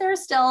 Yes,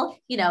 there's still,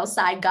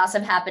 side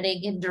gossip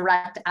happening in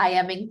direct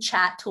IMing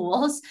chat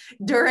tools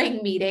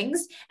during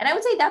meetings. And I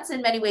would say that's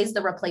in many ways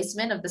the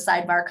replacement of the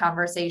sidebar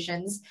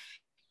conversations.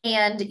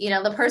 And,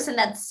 the person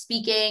that's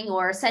speaking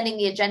or sending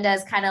the agenda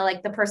is kind of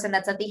like the person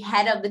that's at the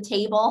head of the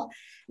table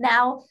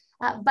now.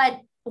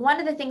 But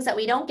one of the things that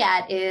we don't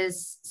get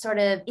is sort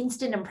of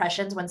instant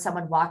impressions when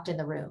someone walked in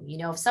the room.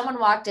 If someone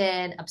walked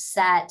in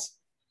upset,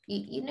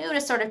 you knew to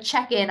sort of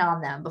check in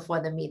on them before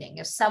the meeting.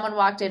 If someone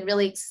walked in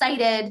really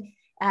excited,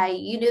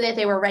 you knew that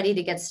they were ready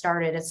to get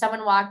started. If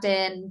someone walked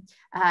in,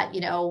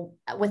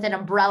 with an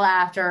umbrella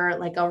after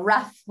like a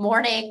rough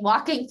morning,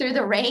 walking through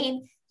the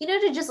rain,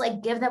 to just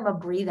like give them a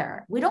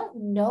breather. We don't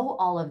know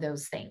all of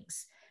those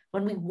things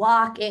when we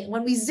walk in,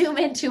 when we zoom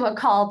into a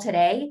call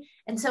today.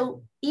 And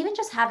so even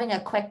just having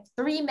a quick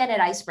 3-minute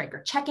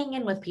icebreaker, checking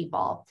in with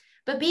people,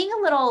 but being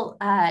a little,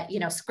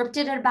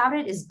 scripted about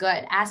it is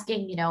good.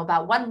 Asking,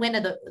 about one win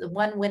of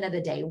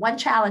the day, one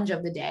challenge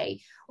of the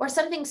day, or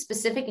something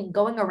specific, and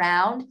going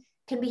around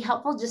can be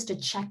helpful just to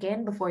check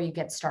in before you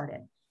get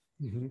started.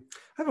 I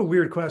have a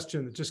weird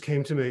question that just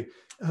came to me.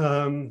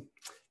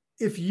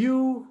 If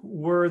you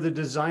were the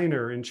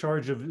designer in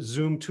charge of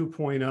Zoom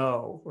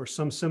 2.0 or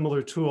some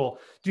similar tool,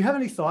 do you have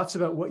any thoughts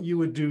about what you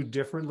would do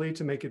differently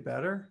to make it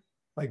better?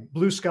 Like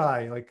blue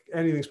sky, like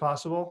anything's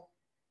possible?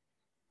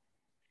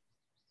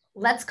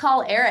 Let's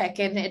call Eric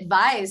and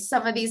advise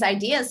some of these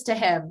ideas to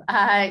him.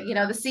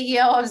 The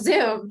CEO of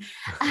Zoom,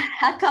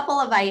 a couple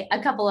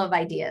of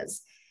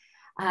ideas.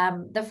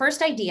 The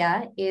first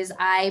idea is,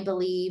 I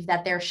believe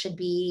that there should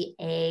be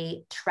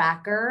a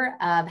tracker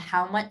of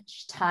how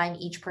much time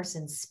each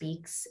person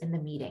speaks in the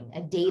meeting,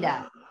 a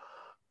data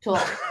tool,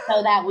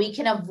 so that we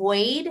can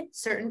avoid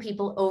certain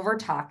people over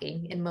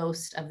talking in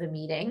most of the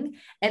meeting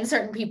and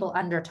certain people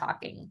under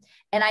talking.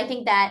 And I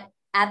think that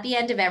at the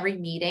end of every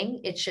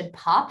meeting, it should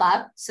pop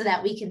up so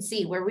that we can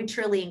see, were we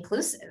truly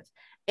inclusive?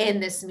 in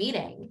this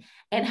meeting?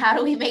 And how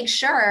do we make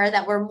sure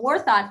that we're more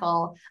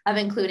thoughtful of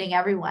including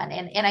everyone?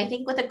 And I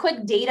think with a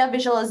quick data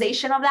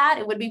visualization of that,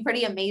 it would be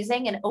pretty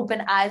amazing and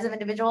open eyes of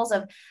individuals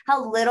of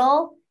how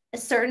little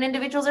certain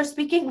individuals are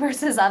speaking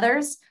versus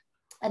others.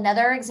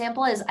 Another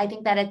example is I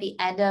think that at the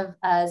end of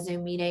a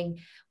Zoom meeting,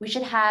 we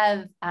should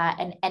have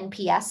an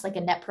NPS, like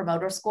a net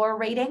promoter score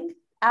rating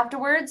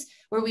afterwards,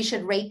 where we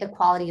should rate the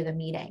quality of the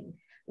meeting.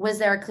 Was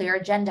there a clear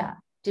agenda?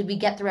 Did we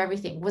get through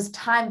everything? Was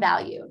time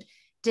valued?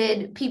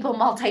 Did people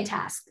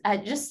multitask?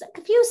 Just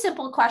a few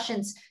simple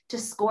questions to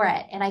score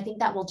it. And I think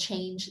that will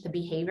change the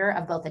behavior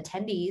of both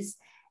attendees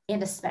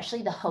and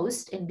especially the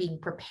host in being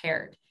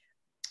prepared.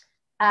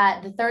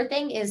 The third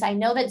thing is I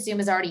know that Zoom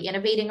is already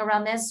innovating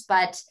around this,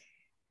 but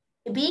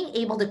being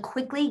able to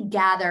quickly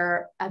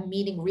gather a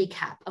meeting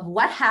recap of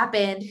what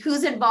happened,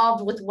 who's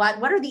involved with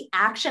what are the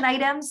action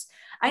items.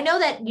 I know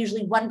that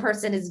usually one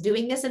person is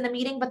doing this in the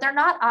meeting, but they're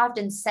not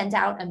often sent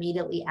out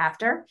immediately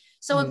after.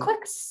 So a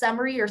quick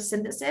summary or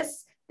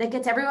synthesis that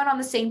gets everyone on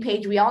the same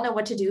page. We all know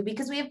what to do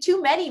because we have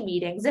too many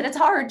meetings and it's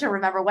hard to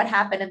remember what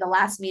happened in the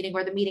last meeting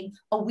or the meeting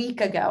a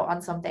week ago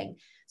on something.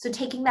 So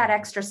taking that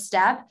extra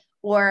step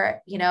or,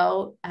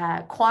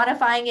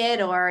 quantifying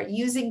it or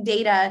using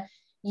data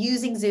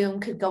using Zoom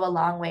could go a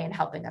long way in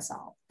helping us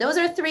all. Those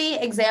are 3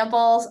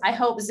 examples. I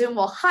hope Zoom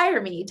will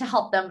hire me to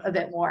help them a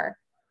bit more.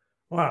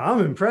 Wow,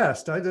 I'm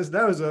impressed. That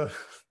was a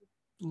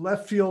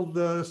left field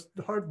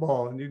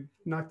hardball, and you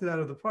knocked it out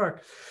of the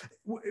park.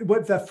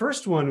 What that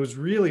first one was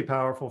really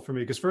powerful for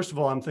me, because first of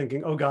all, I'm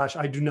thinking, oh gosh,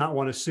 I do not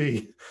want to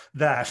see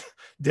that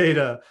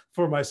data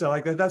for myself.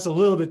 Like that's a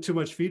little bit too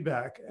much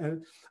feedback.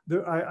 And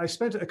I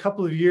spent a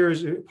couple of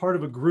years part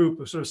of a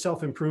group of sort of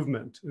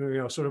self-improvement,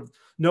 sort of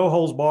no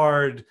holds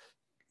barred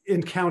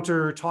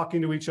encounter,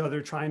 talking to each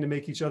other, trying to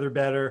make each other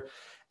better.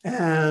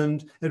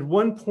 And at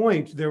one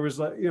point there was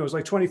it was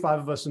like 25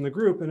 of us in the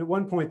group. And at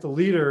one point the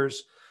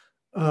leaders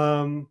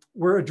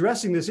were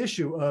addressing this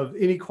issue of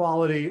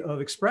inequality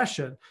of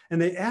expression. And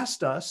they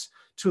asked us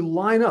to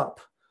line up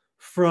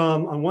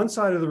from on one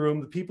side of the room,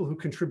 the people who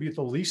contribute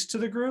the least to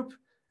the group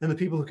and the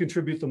people who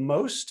contribute the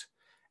most.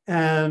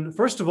 And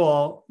first of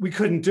all, we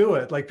couldn't do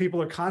it. Like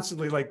people are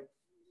constantly like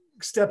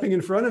stepping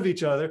in front of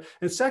each other.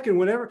 And second,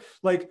 whenever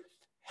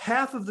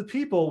half of the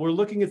people were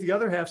looking at the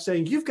other half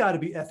saying, you've got to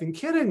be effing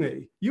kidding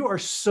me. You are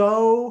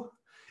so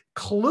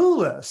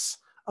clueless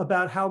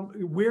about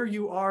where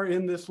you are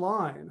in this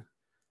line.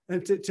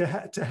 And to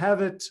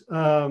have it,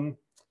 to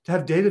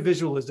have data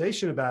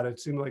visualization about it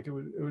seemed like it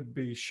would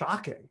be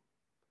shocking.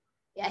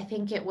 Yeah, I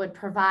think it would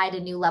provide a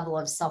new level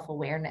of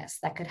self-awareness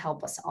that could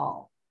help us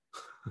all.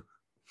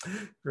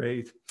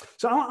 Great.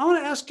 So I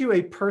want to ask you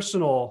a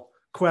personal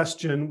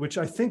question, which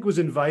I think was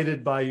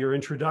invited by your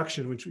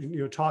introduction, which,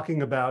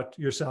 talking about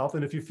yourself.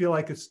 And if you feel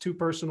like it's too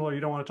personal or you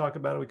don't want to talk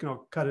about it, we can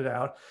all cut it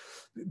out.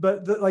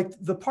 But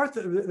the part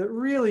that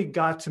really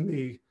got to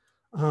me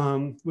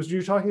was you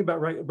were talking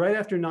about right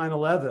after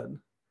 9/11,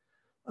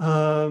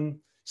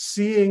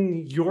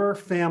 seeing your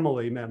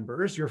family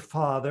members, your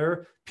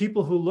father,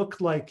 people who looked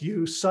like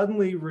you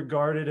suddenly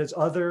regarded as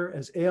other,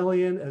 as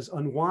alien, as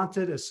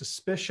unwanted, as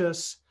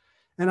suspicious.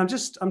 And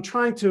I'm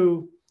trying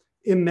to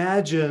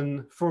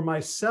imagine for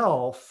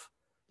myself,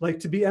 like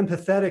to be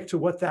empathetic to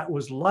what that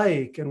was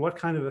like and what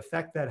kind of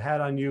effect that had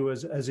on you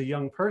as a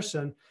young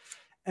person.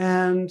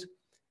 And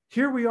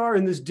here we are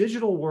in this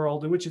digital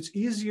world in which it's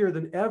easier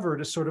than ever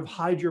to sort of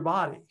hide your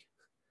body,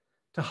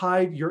 to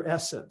hide your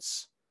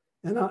essence.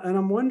 And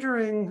I'm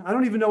wondering, I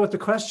don't even know what the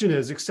question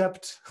is,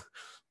 except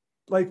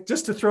like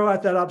just to throw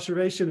out that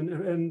observation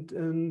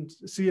and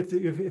see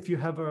if you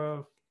have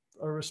a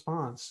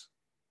response.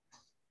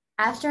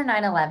 After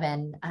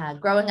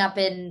 9/11, growing up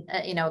in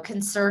a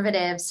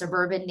conservative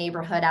suburban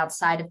neighborhood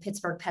outside of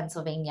Pittsburgh,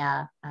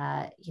 Pennsylvania,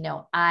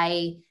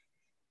 I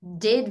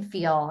did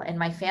feel, and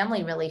my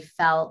family really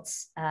felt,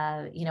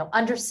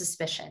 under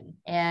suspicion.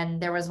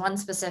 And there was one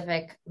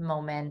specific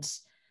moment.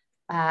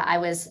 I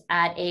was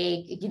at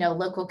a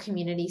local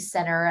community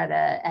center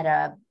at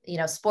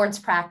a sports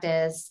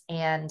practice,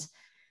 and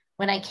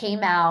when I came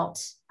out,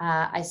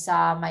 I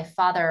saw my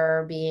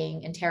father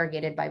being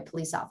interrogated by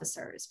police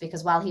officers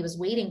because while he was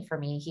waiting for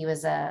me, he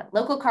was a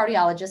local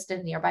cardiologist in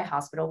a nearby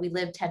hospital. We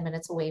lived 10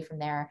 minutes away from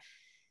there.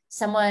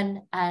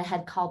 Someone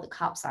had called the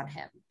cops on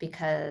him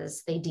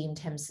because they deemed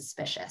him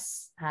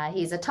suspicious.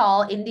 He's a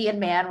tall Indian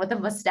man with a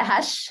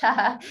mustache,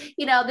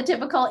 the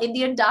typical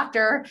Indian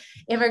doctor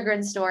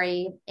immigrant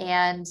story.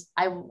 And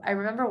I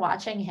remember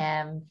watching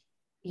him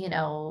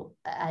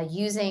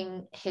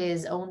using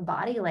his own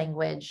body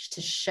language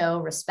to show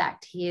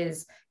respect. He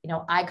is,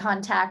 eye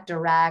contact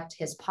direct,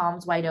 his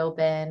palms wide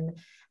open,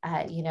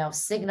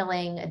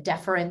 signaling a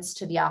deference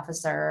to the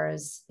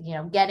officers,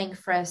 getting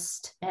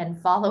frisked and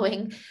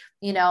following,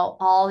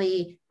 all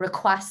the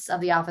requests of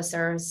the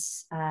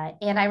officers.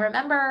 And I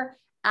remember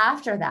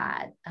after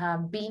that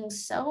being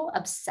so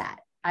upset.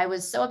 I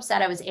was so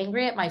upset. I was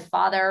angry at my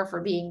father for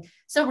being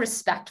so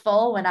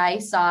respectful when I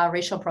saw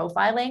racial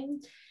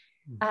profiling.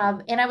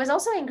 And I was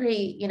also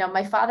angry,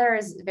 my father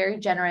is very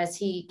generous.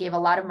 He gave a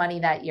lot of money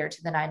that year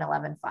to the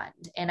 9/11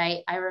 fund. And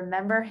I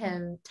remember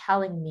him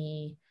telling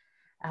me,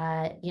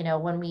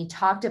 when we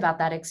talked about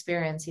that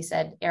experience, he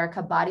said,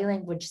 Erica, body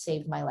language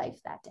saved my life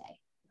that day,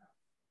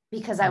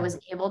 because I was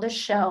able to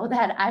show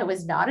that I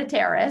was not a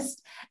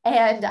terrorist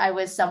and I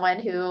was someone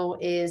who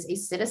is a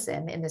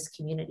citizen in this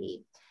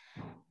community.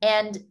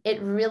 And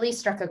it really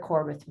struck a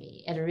chord with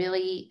me. It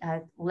really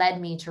led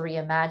me to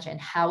reimagine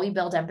how we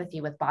build empathy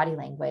with body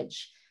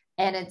language.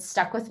 And it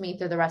stuck with me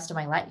through the rest of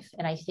my life.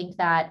 And I think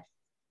that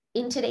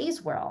in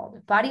today's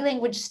world, body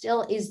language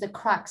still is the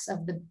crux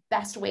of the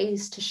best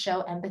ways to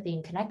show empathy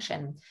and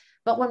connection.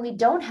 But when we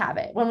don't have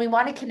it, when we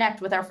want to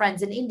connect with our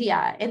friends in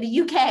India, in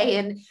the UK,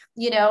 and,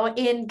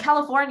 in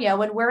California,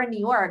 when we're in New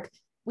York,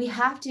 we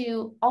have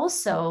to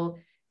also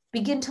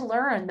begin to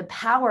learn the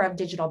power of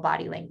digital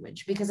body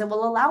language, because it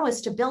will allow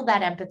us to build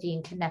that empathy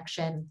and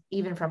connection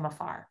even from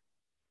afar.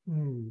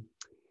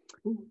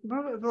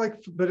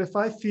 But if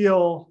I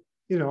feel,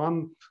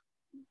 I'm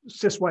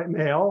cis white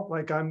male,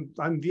 like I'm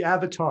the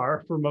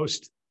avatar for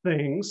most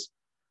things,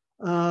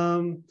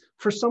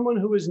 for someone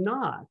who is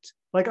not,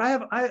 like I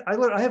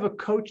have a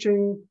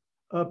coaching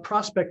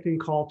prospecting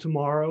call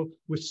tomorrow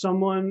with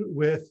someone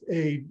with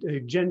a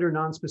gender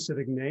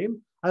non-specific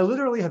name. I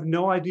literally have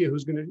no idea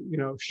who's going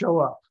to, show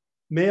up.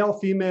 Male,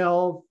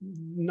 female,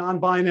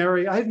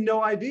 non-binary. I have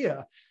no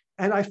idea.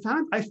 And I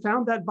found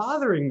that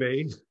bothering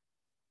me,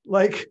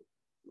 like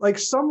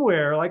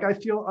somewhere, like I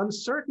feel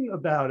uncertain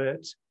about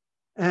it.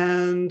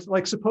 And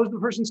like, suppose the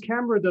person's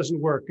camera doesn't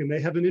work and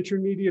they have an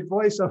intermediate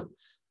voice.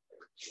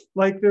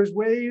 Like there's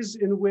ways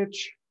in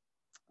which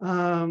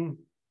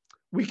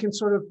we can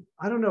sort of,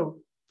 I don't know,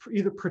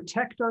 either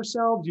protect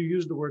ourselves. You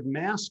used the word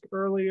mask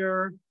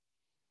earlier.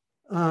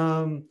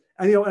 And,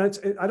 I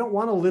don't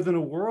want to live in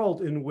a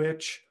world in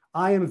which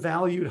I am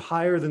valued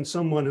higher than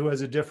someone who has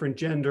a different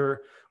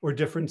gender or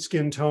different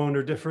skin tone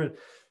or different,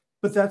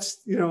 but that's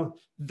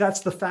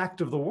the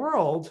fact of the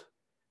world.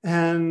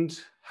 And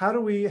how do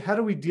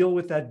we deal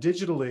with that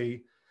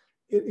digitally,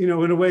 in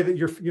a way that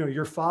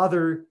your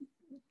father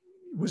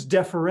was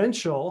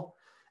deferential,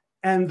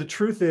 and the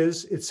truth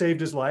is it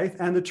saved his life.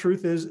 And the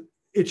truth is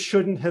it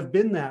shouldn't have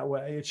been that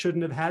way. It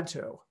shouldn't have had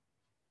to.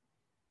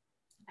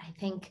 I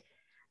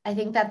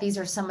think that these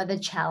are some of the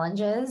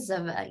challenges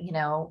of,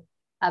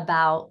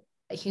 about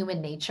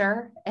human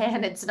nature.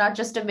 And it's not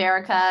just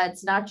America.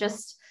 It's not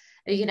just,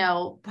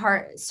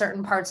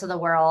 certain parts of the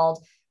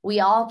world.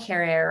 We all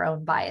carry our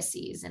own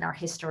biases and our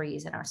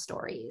histories and our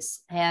stories.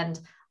 And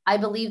I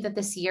believe that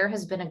this year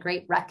has been a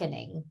great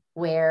reckoning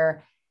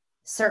where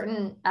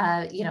certain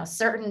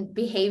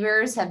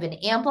behaviors have been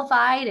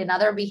amplified, and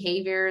other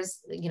behaviors,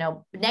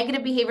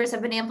 negative behaviors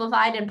have been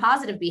amplified, and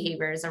positive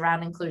behaviors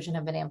around inclusion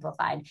have been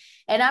amplified.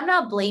 And I'm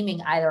not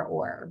blaming either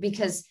or,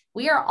 because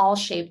we are all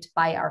shaped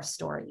by our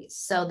stories.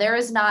 So there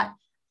is not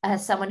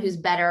someone who's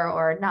better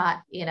or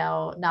not,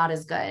 not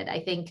as good.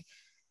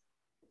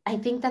 I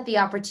think that the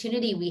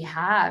opportunity we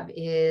have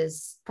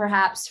is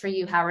perhaps for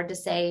you, Howard, to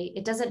say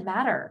it doesn't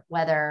matter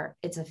whether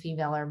it's a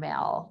female or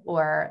male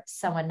or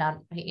someone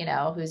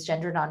who's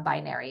gender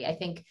non-binary. I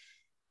think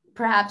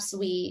perhaps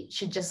we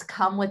should just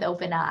come with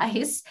open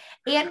eyes.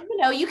 And,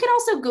 you can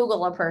also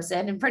Google a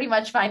person and pretty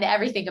much find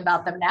everything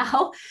about them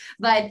now.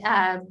 But,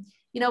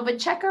 but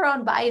check our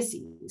own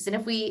biases. And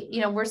if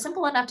we're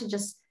simple enough to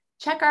just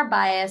check our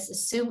bias,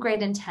 assume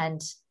great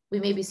intent, we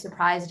may be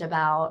surprised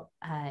about,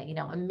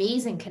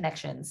 amazing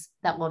connections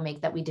that we'll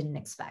make that we didn't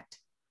expect.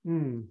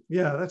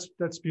 Yeah,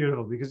 that's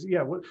beautiful, because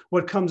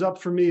what comes up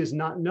for me is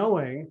not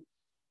knowing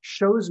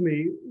shows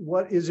me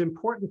what is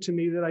important to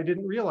me that I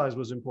didn't realize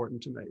was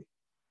important to me.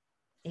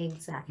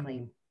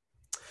 Exactly.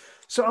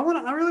 So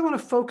I really want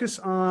to focus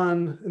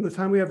on, in the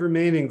time we have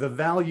remaining, the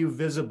value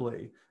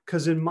visibly,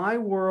 because in my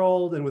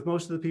world and with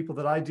most of the people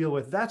that I deal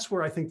with, that's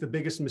where I think the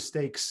biggest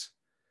mistakes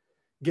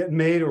get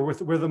made, or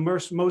where the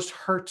most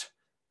hurt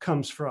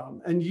comes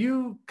from. And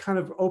you kind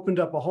of opened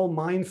up a whole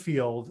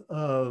minefield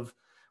of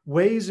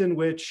ways in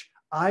which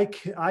I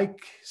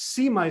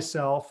see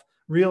myself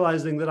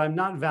realizing that I'm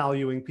not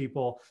valuing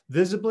people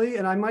visibly,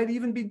 and I might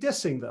even be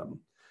dissing them.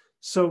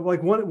 So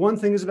like one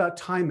thing is about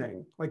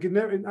timing. Like I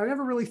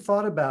never really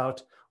thought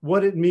about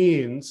what it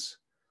means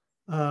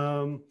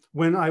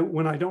when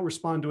I don't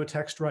respond to a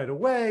text right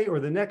away or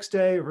the next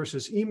day,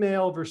 versus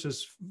email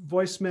versus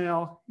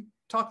voicemail.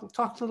 Talk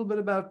a little bit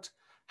about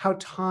how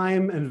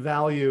time and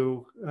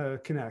value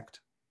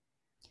connect.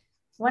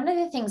 One of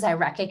the things I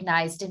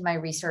recognized in my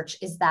research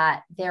is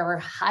that there are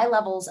high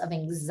levels of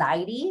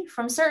anxiety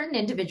from certain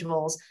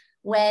individuals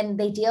when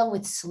they deal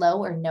with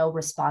slow or no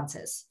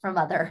responses from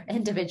other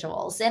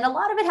individuals. And a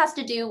lot of it has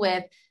to do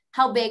with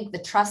how big the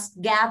trust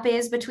gap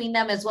is between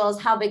them, as well as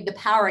how big the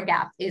power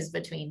gap is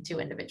between two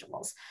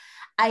individuals.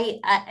 I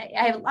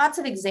have lots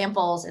of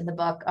examples in the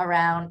book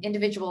around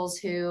individuals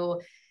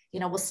who,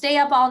 will stay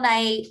up all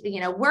night,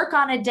 work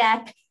on a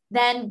deck,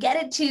 then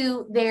get it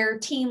to their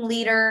team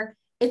leader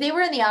If they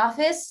were in the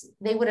office,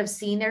 they would have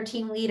seen their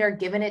team leader,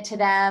 given it to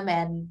them,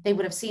 and they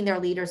would have seen their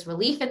leader's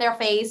relief in their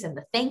face and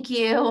the thank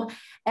you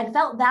and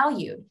felt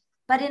valued.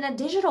 But in a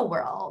digital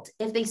world,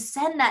 if they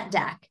send that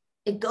deck,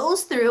 it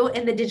goes through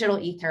in the digital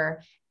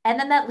ether, and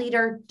then that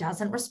leader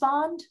doesn't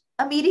respond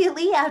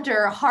immediately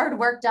after hard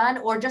work done,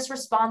 or just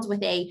responds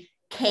with a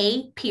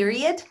K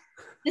period.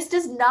 This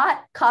does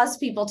not cause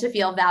people to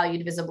feel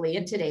valued visibly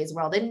in today's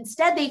world.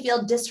 Instead, they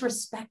feel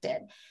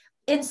disrespected.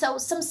 And so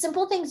some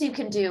simple things you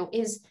can do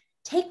is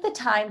take the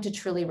time to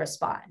truly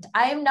respond.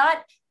 I am not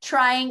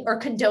trying or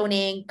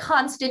condoning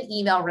constant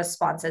email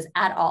responses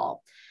at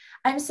all.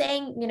 I'm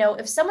saying,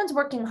 if someone's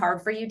working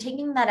hard for you,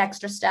 taking that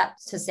extra step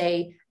to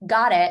say,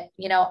 got it,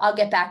 I'll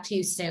get back to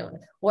you soon,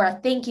 or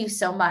thank you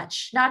so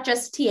much, not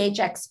just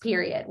THX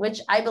period, which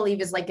I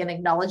believe is like an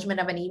acknowledgement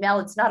of an email.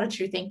 It's not a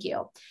true thank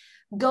you.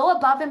 Go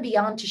above and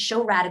beyond to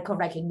show radical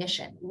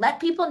recognition. Let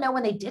people know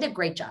when they did a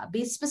great job.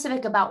 Be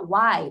specific about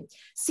why.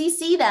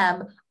 CC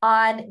them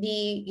on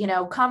the,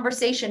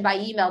 conversation by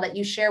email that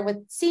you share with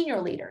senior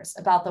leaders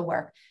about the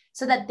work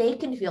so that they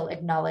can feel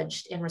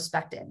acknowledged and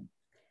respected.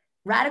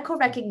 Radical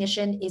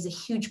recognition is a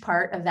huge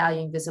part of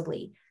valuing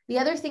visibly. The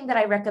other thing that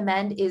I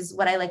recommend is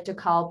what I like to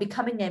call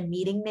becoming a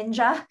meeting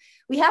ninja.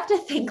 We have to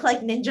think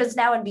like ninjas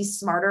now and be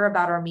smarter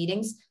about our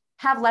meetings.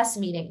 Have less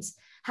meetings.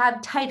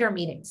 Have tighter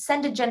meetings,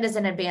 send agendas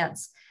in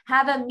advance,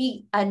 have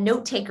a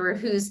note taker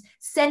who's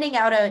sending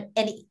out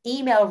an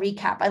email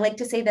recap. I like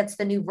to say that's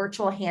the new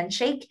virtual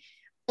handshake.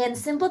 And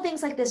simple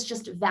things like this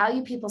just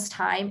value people's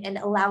time and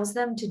allows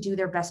them to do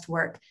their best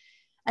work.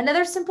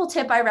 Another simple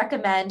tip I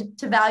recommend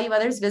to value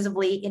others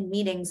visibly in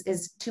meetings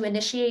is to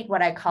initiate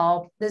what I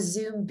call the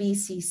Zoom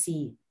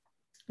BCC.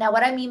 Now,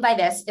 what I mean by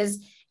this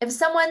is if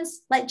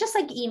someone's just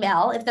like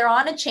email, if they're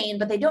on a chain,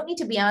 but they don't need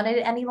to be on it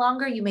any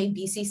longer, you may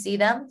BCC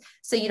them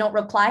so you don't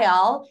reply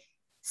all.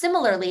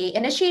 Similarly,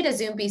 initiate a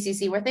Zoom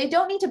BCC where they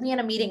don't need to be in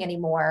a meeting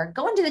anymore.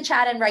 Go into the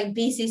chat and write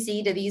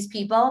BCC to these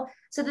people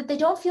so that they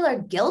don't feel our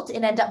guilt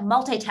and end up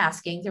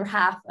multitasking through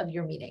half of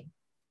your meeting.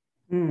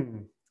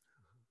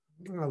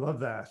 I love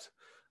that.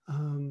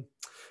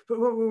 But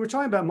when we're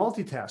talking about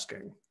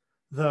multitasking,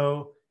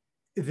 though,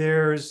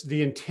 there's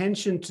the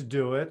intention to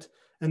do it,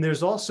 and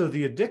there's also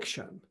the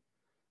addiction,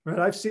 right?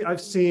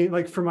 I've seen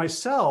like for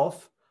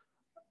myself,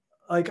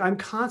 like I'm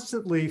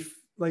constantly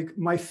like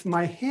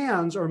my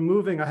hands are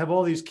moving. I have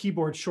all these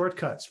keyboard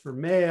shortcuts for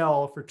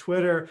mail, for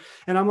Twitter,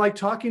 and I'm like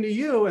talking to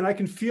you, and I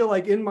can feel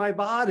like in my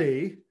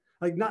body,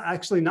 like not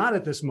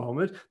at this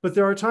moment, but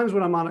there are times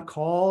when I'm on a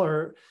call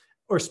or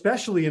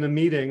especially in a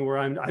meeting where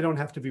I don't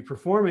have to be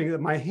performing, that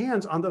my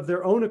hands of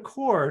their own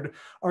accord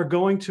are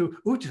going to,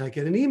 ooh, did I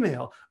get an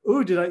email?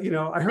 Ooh, did I,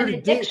 I heard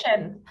a ding.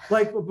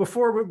 Like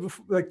before,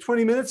 like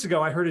 20 minutes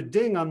ago, I heard a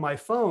ding on my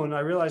phone. I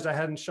realized I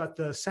hadn't shut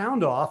the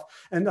sound off.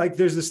 And like,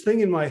 there's this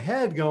thing in my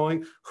head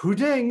going, who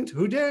dinged?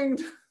 Who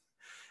dinged?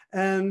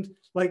 And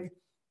like,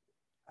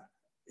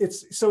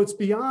 it's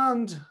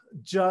beyond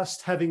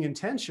just having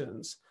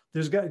intentions.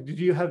 Do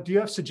you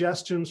have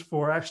suggestions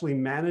for actually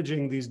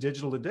managing these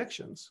digital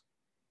addictions?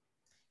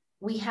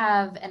 We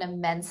have an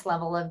immense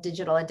level of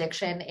digital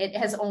addiction. It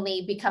has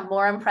only become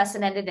more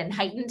unprecedented and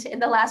heightened in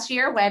the last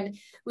year when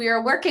we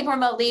are working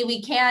remotely.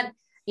 We can't,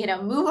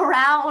 move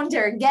around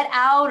or get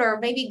out or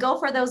maybe go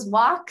for those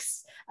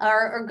walks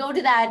or go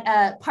to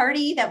that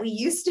party that we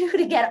used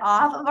to get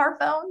off of our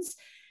phones.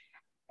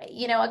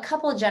 A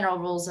couple of general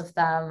rules of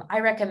thumb. I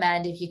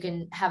recommend if you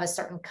can have a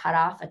certain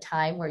cutoff, a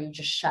time where you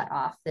just shut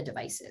off the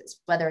devices,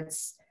 whether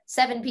it's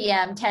 7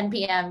 p.m., 10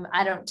 p.m.,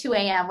 2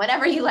 a.m.,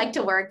 whenever you like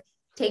to work.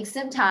 Take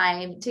some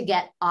time to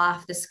get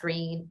off the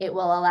screen. It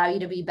will allow you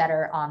to be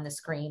better on the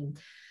screen.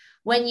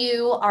 When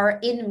you are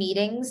in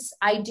meetings,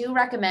 I do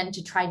recommend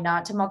to try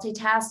not to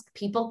multitask.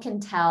 People can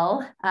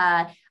tell.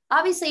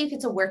 Obviously, if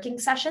it's a working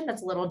session,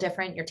 that's a little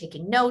different. You're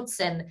taking notes,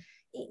 and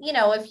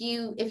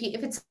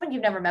if it's someone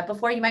you've never met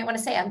before, you might want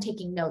to say, "I'm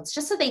taking notes,"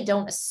 just so they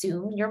don't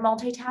assume you're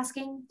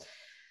multitasking.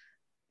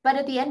 But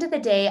at the end of the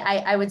day,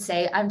 I would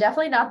say I'm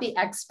definitely not the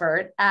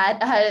expert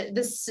at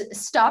this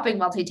stopping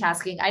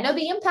multitasking. I know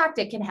the impact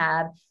it can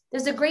have.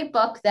 There's a great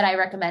book that I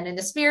recommend in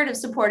the spirit of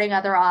supporting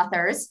other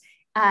authors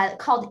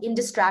called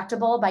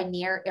Indistractable by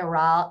Nir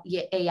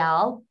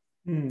Eyal.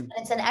 And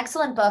it's an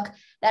excellent book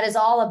that is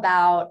all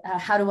about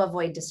how to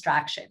avoid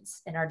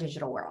distractions in our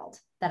digital world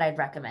that I'd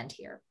recommend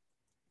here.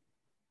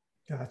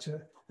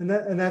 Gotcha. And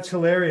that's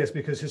hilarious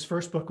because his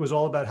first book was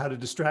all about how to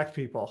distract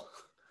people.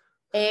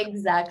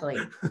 Exactly.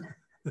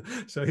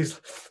 So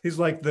he's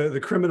like the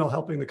criminal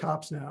helping the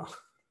cops now.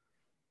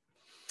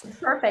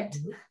 Perfect.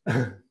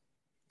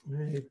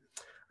 Right.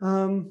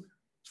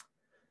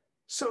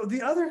 So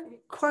the other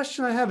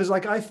question I have is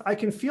like, I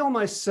can feel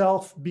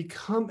myself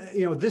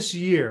this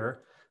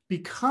year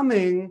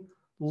becoming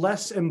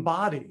less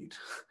embodied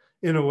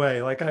in a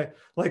way.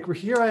 Like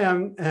here I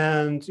am,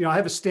 and I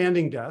have a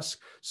standing desk.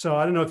 So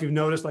I don't know if you've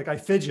noticed, like I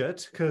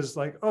fidget because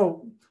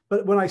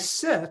but when I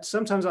sit,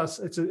 sometimes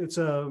it's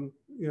a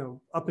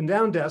up and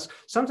down desk.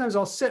 Sometimes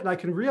I'll sit and I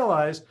can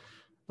realize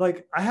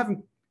like I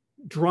haven't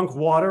drunk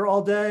water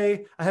all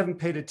day. I haven't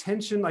paid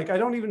attention. Like I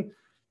don't even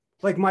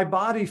like my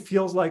body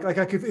feels like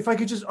if I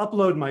could just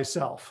upload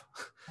myself.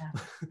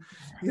 Yeah.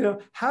 You know,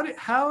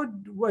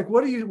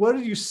 what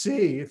did you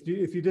see if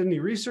you did any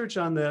research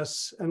on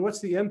this, and what's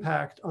the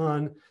impact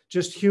on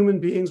just human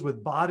beings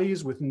with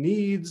bodies, with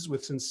needs,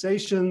 with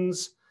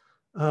sensations,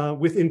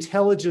 with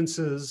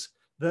intelligences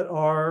that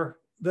are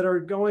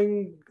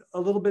going a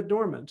little bit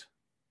dormant?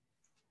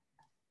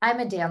 I'm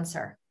a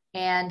dancer,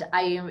 and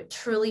I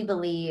truly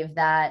believe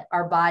that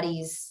our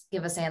bodies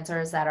give us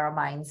answers that our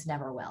minds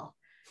never will.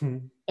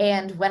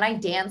 And when I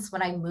dance,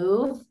 when I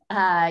move,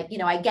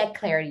 I get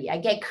clarity, I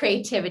get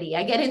creativity,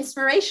 I get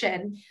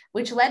inspiration,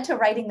 which led to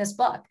writing this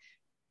book.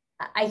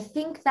 I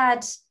think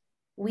that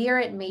we are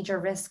at major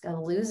risk of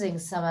losing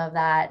some of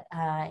that,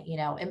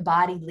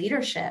 embodied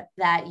leadership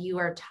that you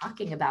are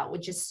talking about,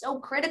 which is so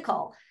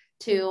critical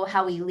to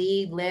how we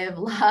lead, live,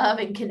 love,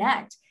 and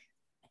connect.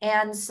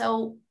 And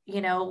so,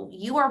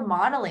 you are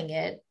modeling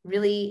it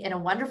really in a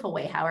wonderful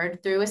way,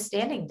 Howard, through a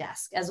standing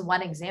desk as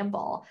one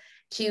example,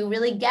 to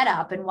really get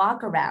up and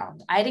walk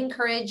around. I'd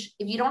encourage,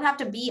 if you don't have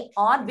to be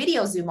on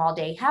video Zoom all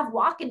day, have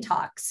walk and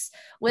talks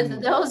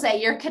with those that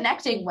you're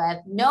connecting with.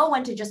 Know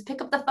when to just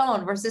pick up the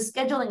phone versus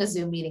scheduling a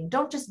Zoom meeting.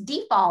 Don't just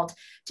default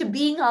to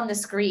being on the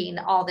screen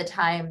all the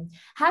time.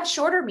 Have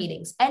shorter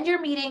meetings. End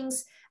your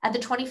meetings at the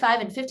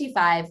 25 and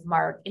 55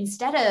 mark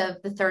instead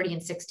of the 30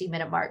 and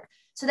 60-minute mark,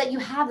 so that you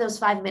have those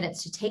 5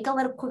 minutes to take a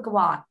little quick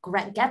walk,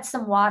 get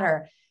some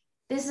water.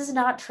 This is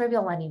not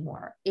trivial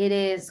anymore. It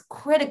is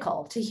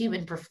critical to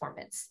human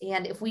performance.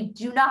 And if we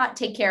do not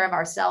take care of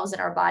ourselves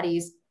and our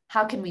bodies,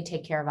 how can we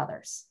take care of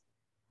others?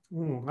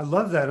 I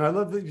love that. And I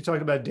love that you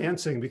talked about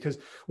dancing, because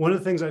one of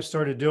the things I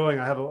started doing,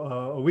 I have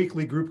a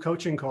weekly group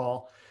coaching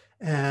call,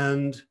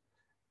 and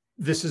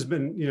this has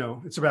been,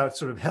 it's about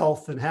sort of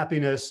health and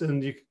happiness.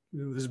 And this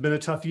has been a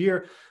tough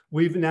year.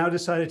 We've now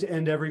decided to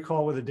end every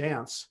call with a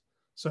dance.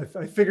 So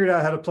I figured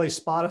out how to play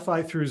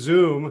Spotify through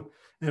Zoom,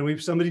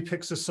 and somebody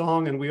picks a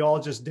song and we all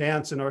just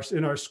dance in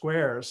our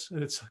squares,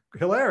 and it's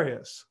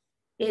hilarious.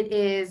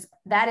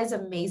 That is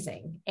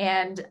amazing.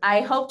 And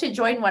I hope to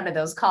join one of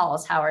those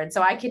calls, Howard,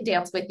 so I can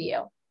dance with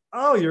you.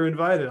 Oh, you're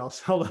invited.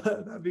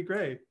 That'd be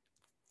great.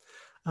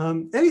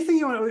 Anything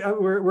you want to,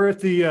 we're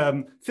at the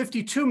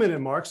 52-minute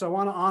mark, so I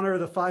want to honor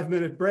the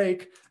 5-minute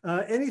break.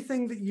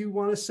 Anything that you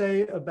want to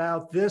say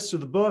about this or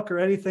the book, or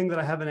anything that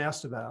I haven't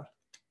asked about?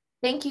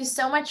 Thank you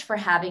so much for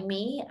having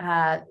me.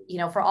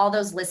 For all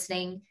those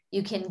listening,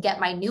 you can get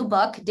my new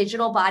book,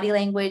 Digital Body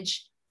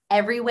Language,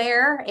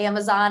 everywhere: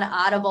 Amazon,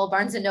 Audible,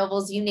 Barnes and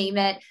Nobles, you name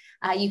it.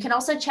 You can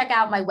also check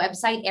out my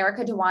website,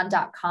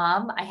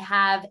 ericadhawan.com. I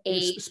have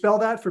spell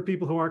that for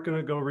people who aren't going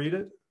to go read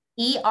it.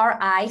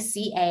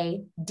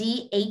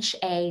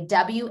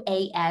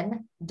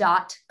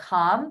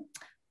 ERICADHAWAN.com.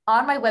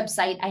 On my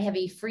website, I have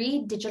a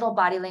free digital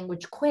body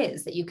language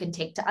quiz that you can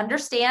take to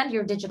understand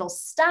your digital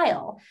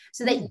style,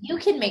 so that you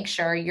can make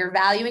sure you're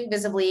valuing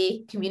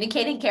visibly,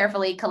 communicating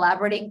carefully,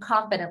 collaborating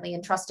confidently,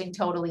 and trusting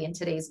totally in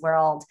today's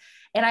world.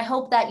 And I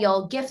hope that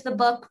you'll gift the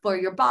book for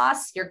your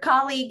boss, your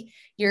colleague,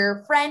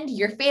 your friend,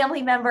 your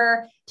family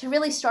member, to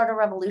really start a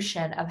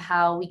revolution of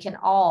how we can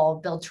all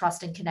build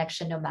trust and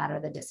connection no matter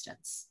the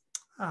distance.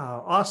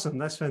 Oh, awesome.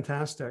 That's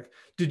fantastic.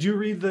 Did you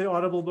read the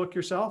Audible book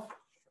yourself?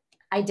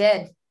 I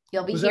did.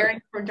 You'll be hearing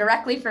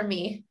directly from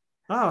me.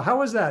 Oh, how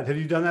was that? Have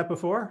you done that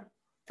before?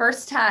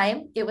 First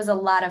time. It was a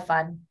lot of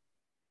fun.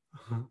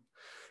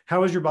 How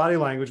was your body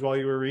language while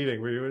you were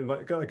reading? Were you in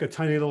like a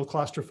tiny little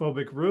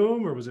claustrophobic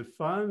room, or was it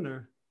fun?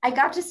 Or I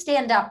got to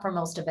stand up for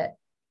most of it.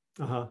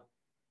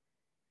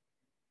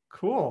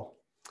 Cool.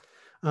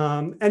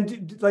 And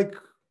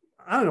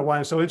I don't know why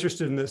I'm so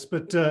interested in this,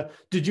 but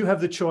did you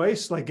have the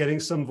choice, like getting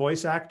some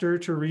voice actor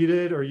to read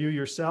it, or you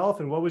yourself?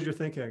 And what was your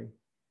thinking?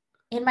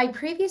 In my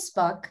previous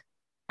book,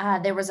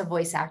 there was a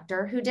voice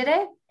actor who did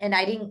it, and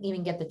I didn't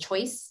even get the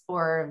choice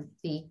or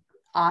the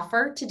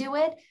offer to do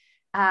it.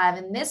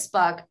 In this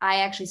book,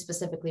 I actually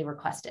specifically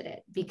requested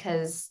it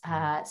because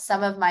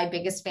some of my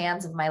biggest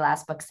fans of my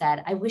last book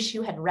said, I wish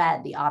you had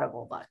read the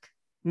Audible book.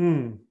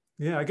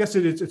 Yeah, I guess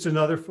it's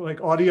another,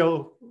 like,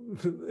 audio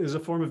is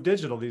a form of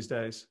digital these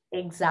days.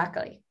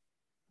 Exactly.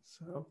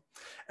 So,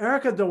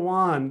 Erica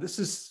Dhawan, this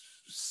is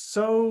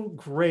so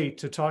great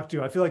to talk to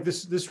you. I feel like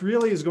this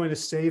really is going to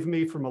save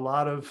me from a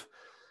lot of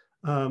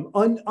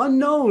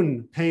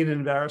unknown pain and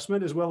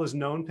embarrassment, as well as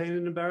known pain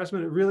and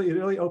embarrassment. It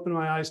really opened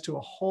my eyes to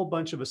a whole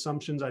bunch of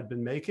assumptions I'd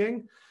been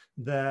making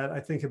that I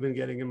think have been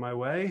getting in my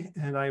way.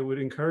 And I would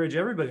encourage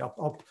everybody.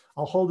 I'll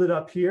hold it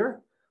up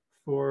here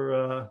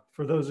for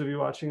those of you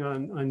watching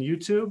on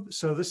YouTube.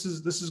 So this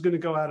is going to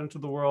go out into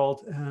the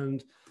world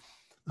and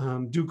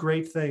do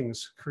great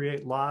things,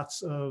 create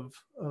lots of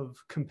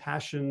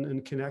compassion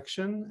and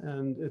connection.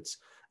 And it's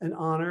an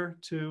honor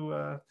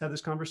to have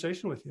this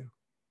conversation with you.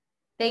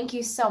 Thank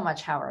you so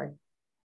much, Howard.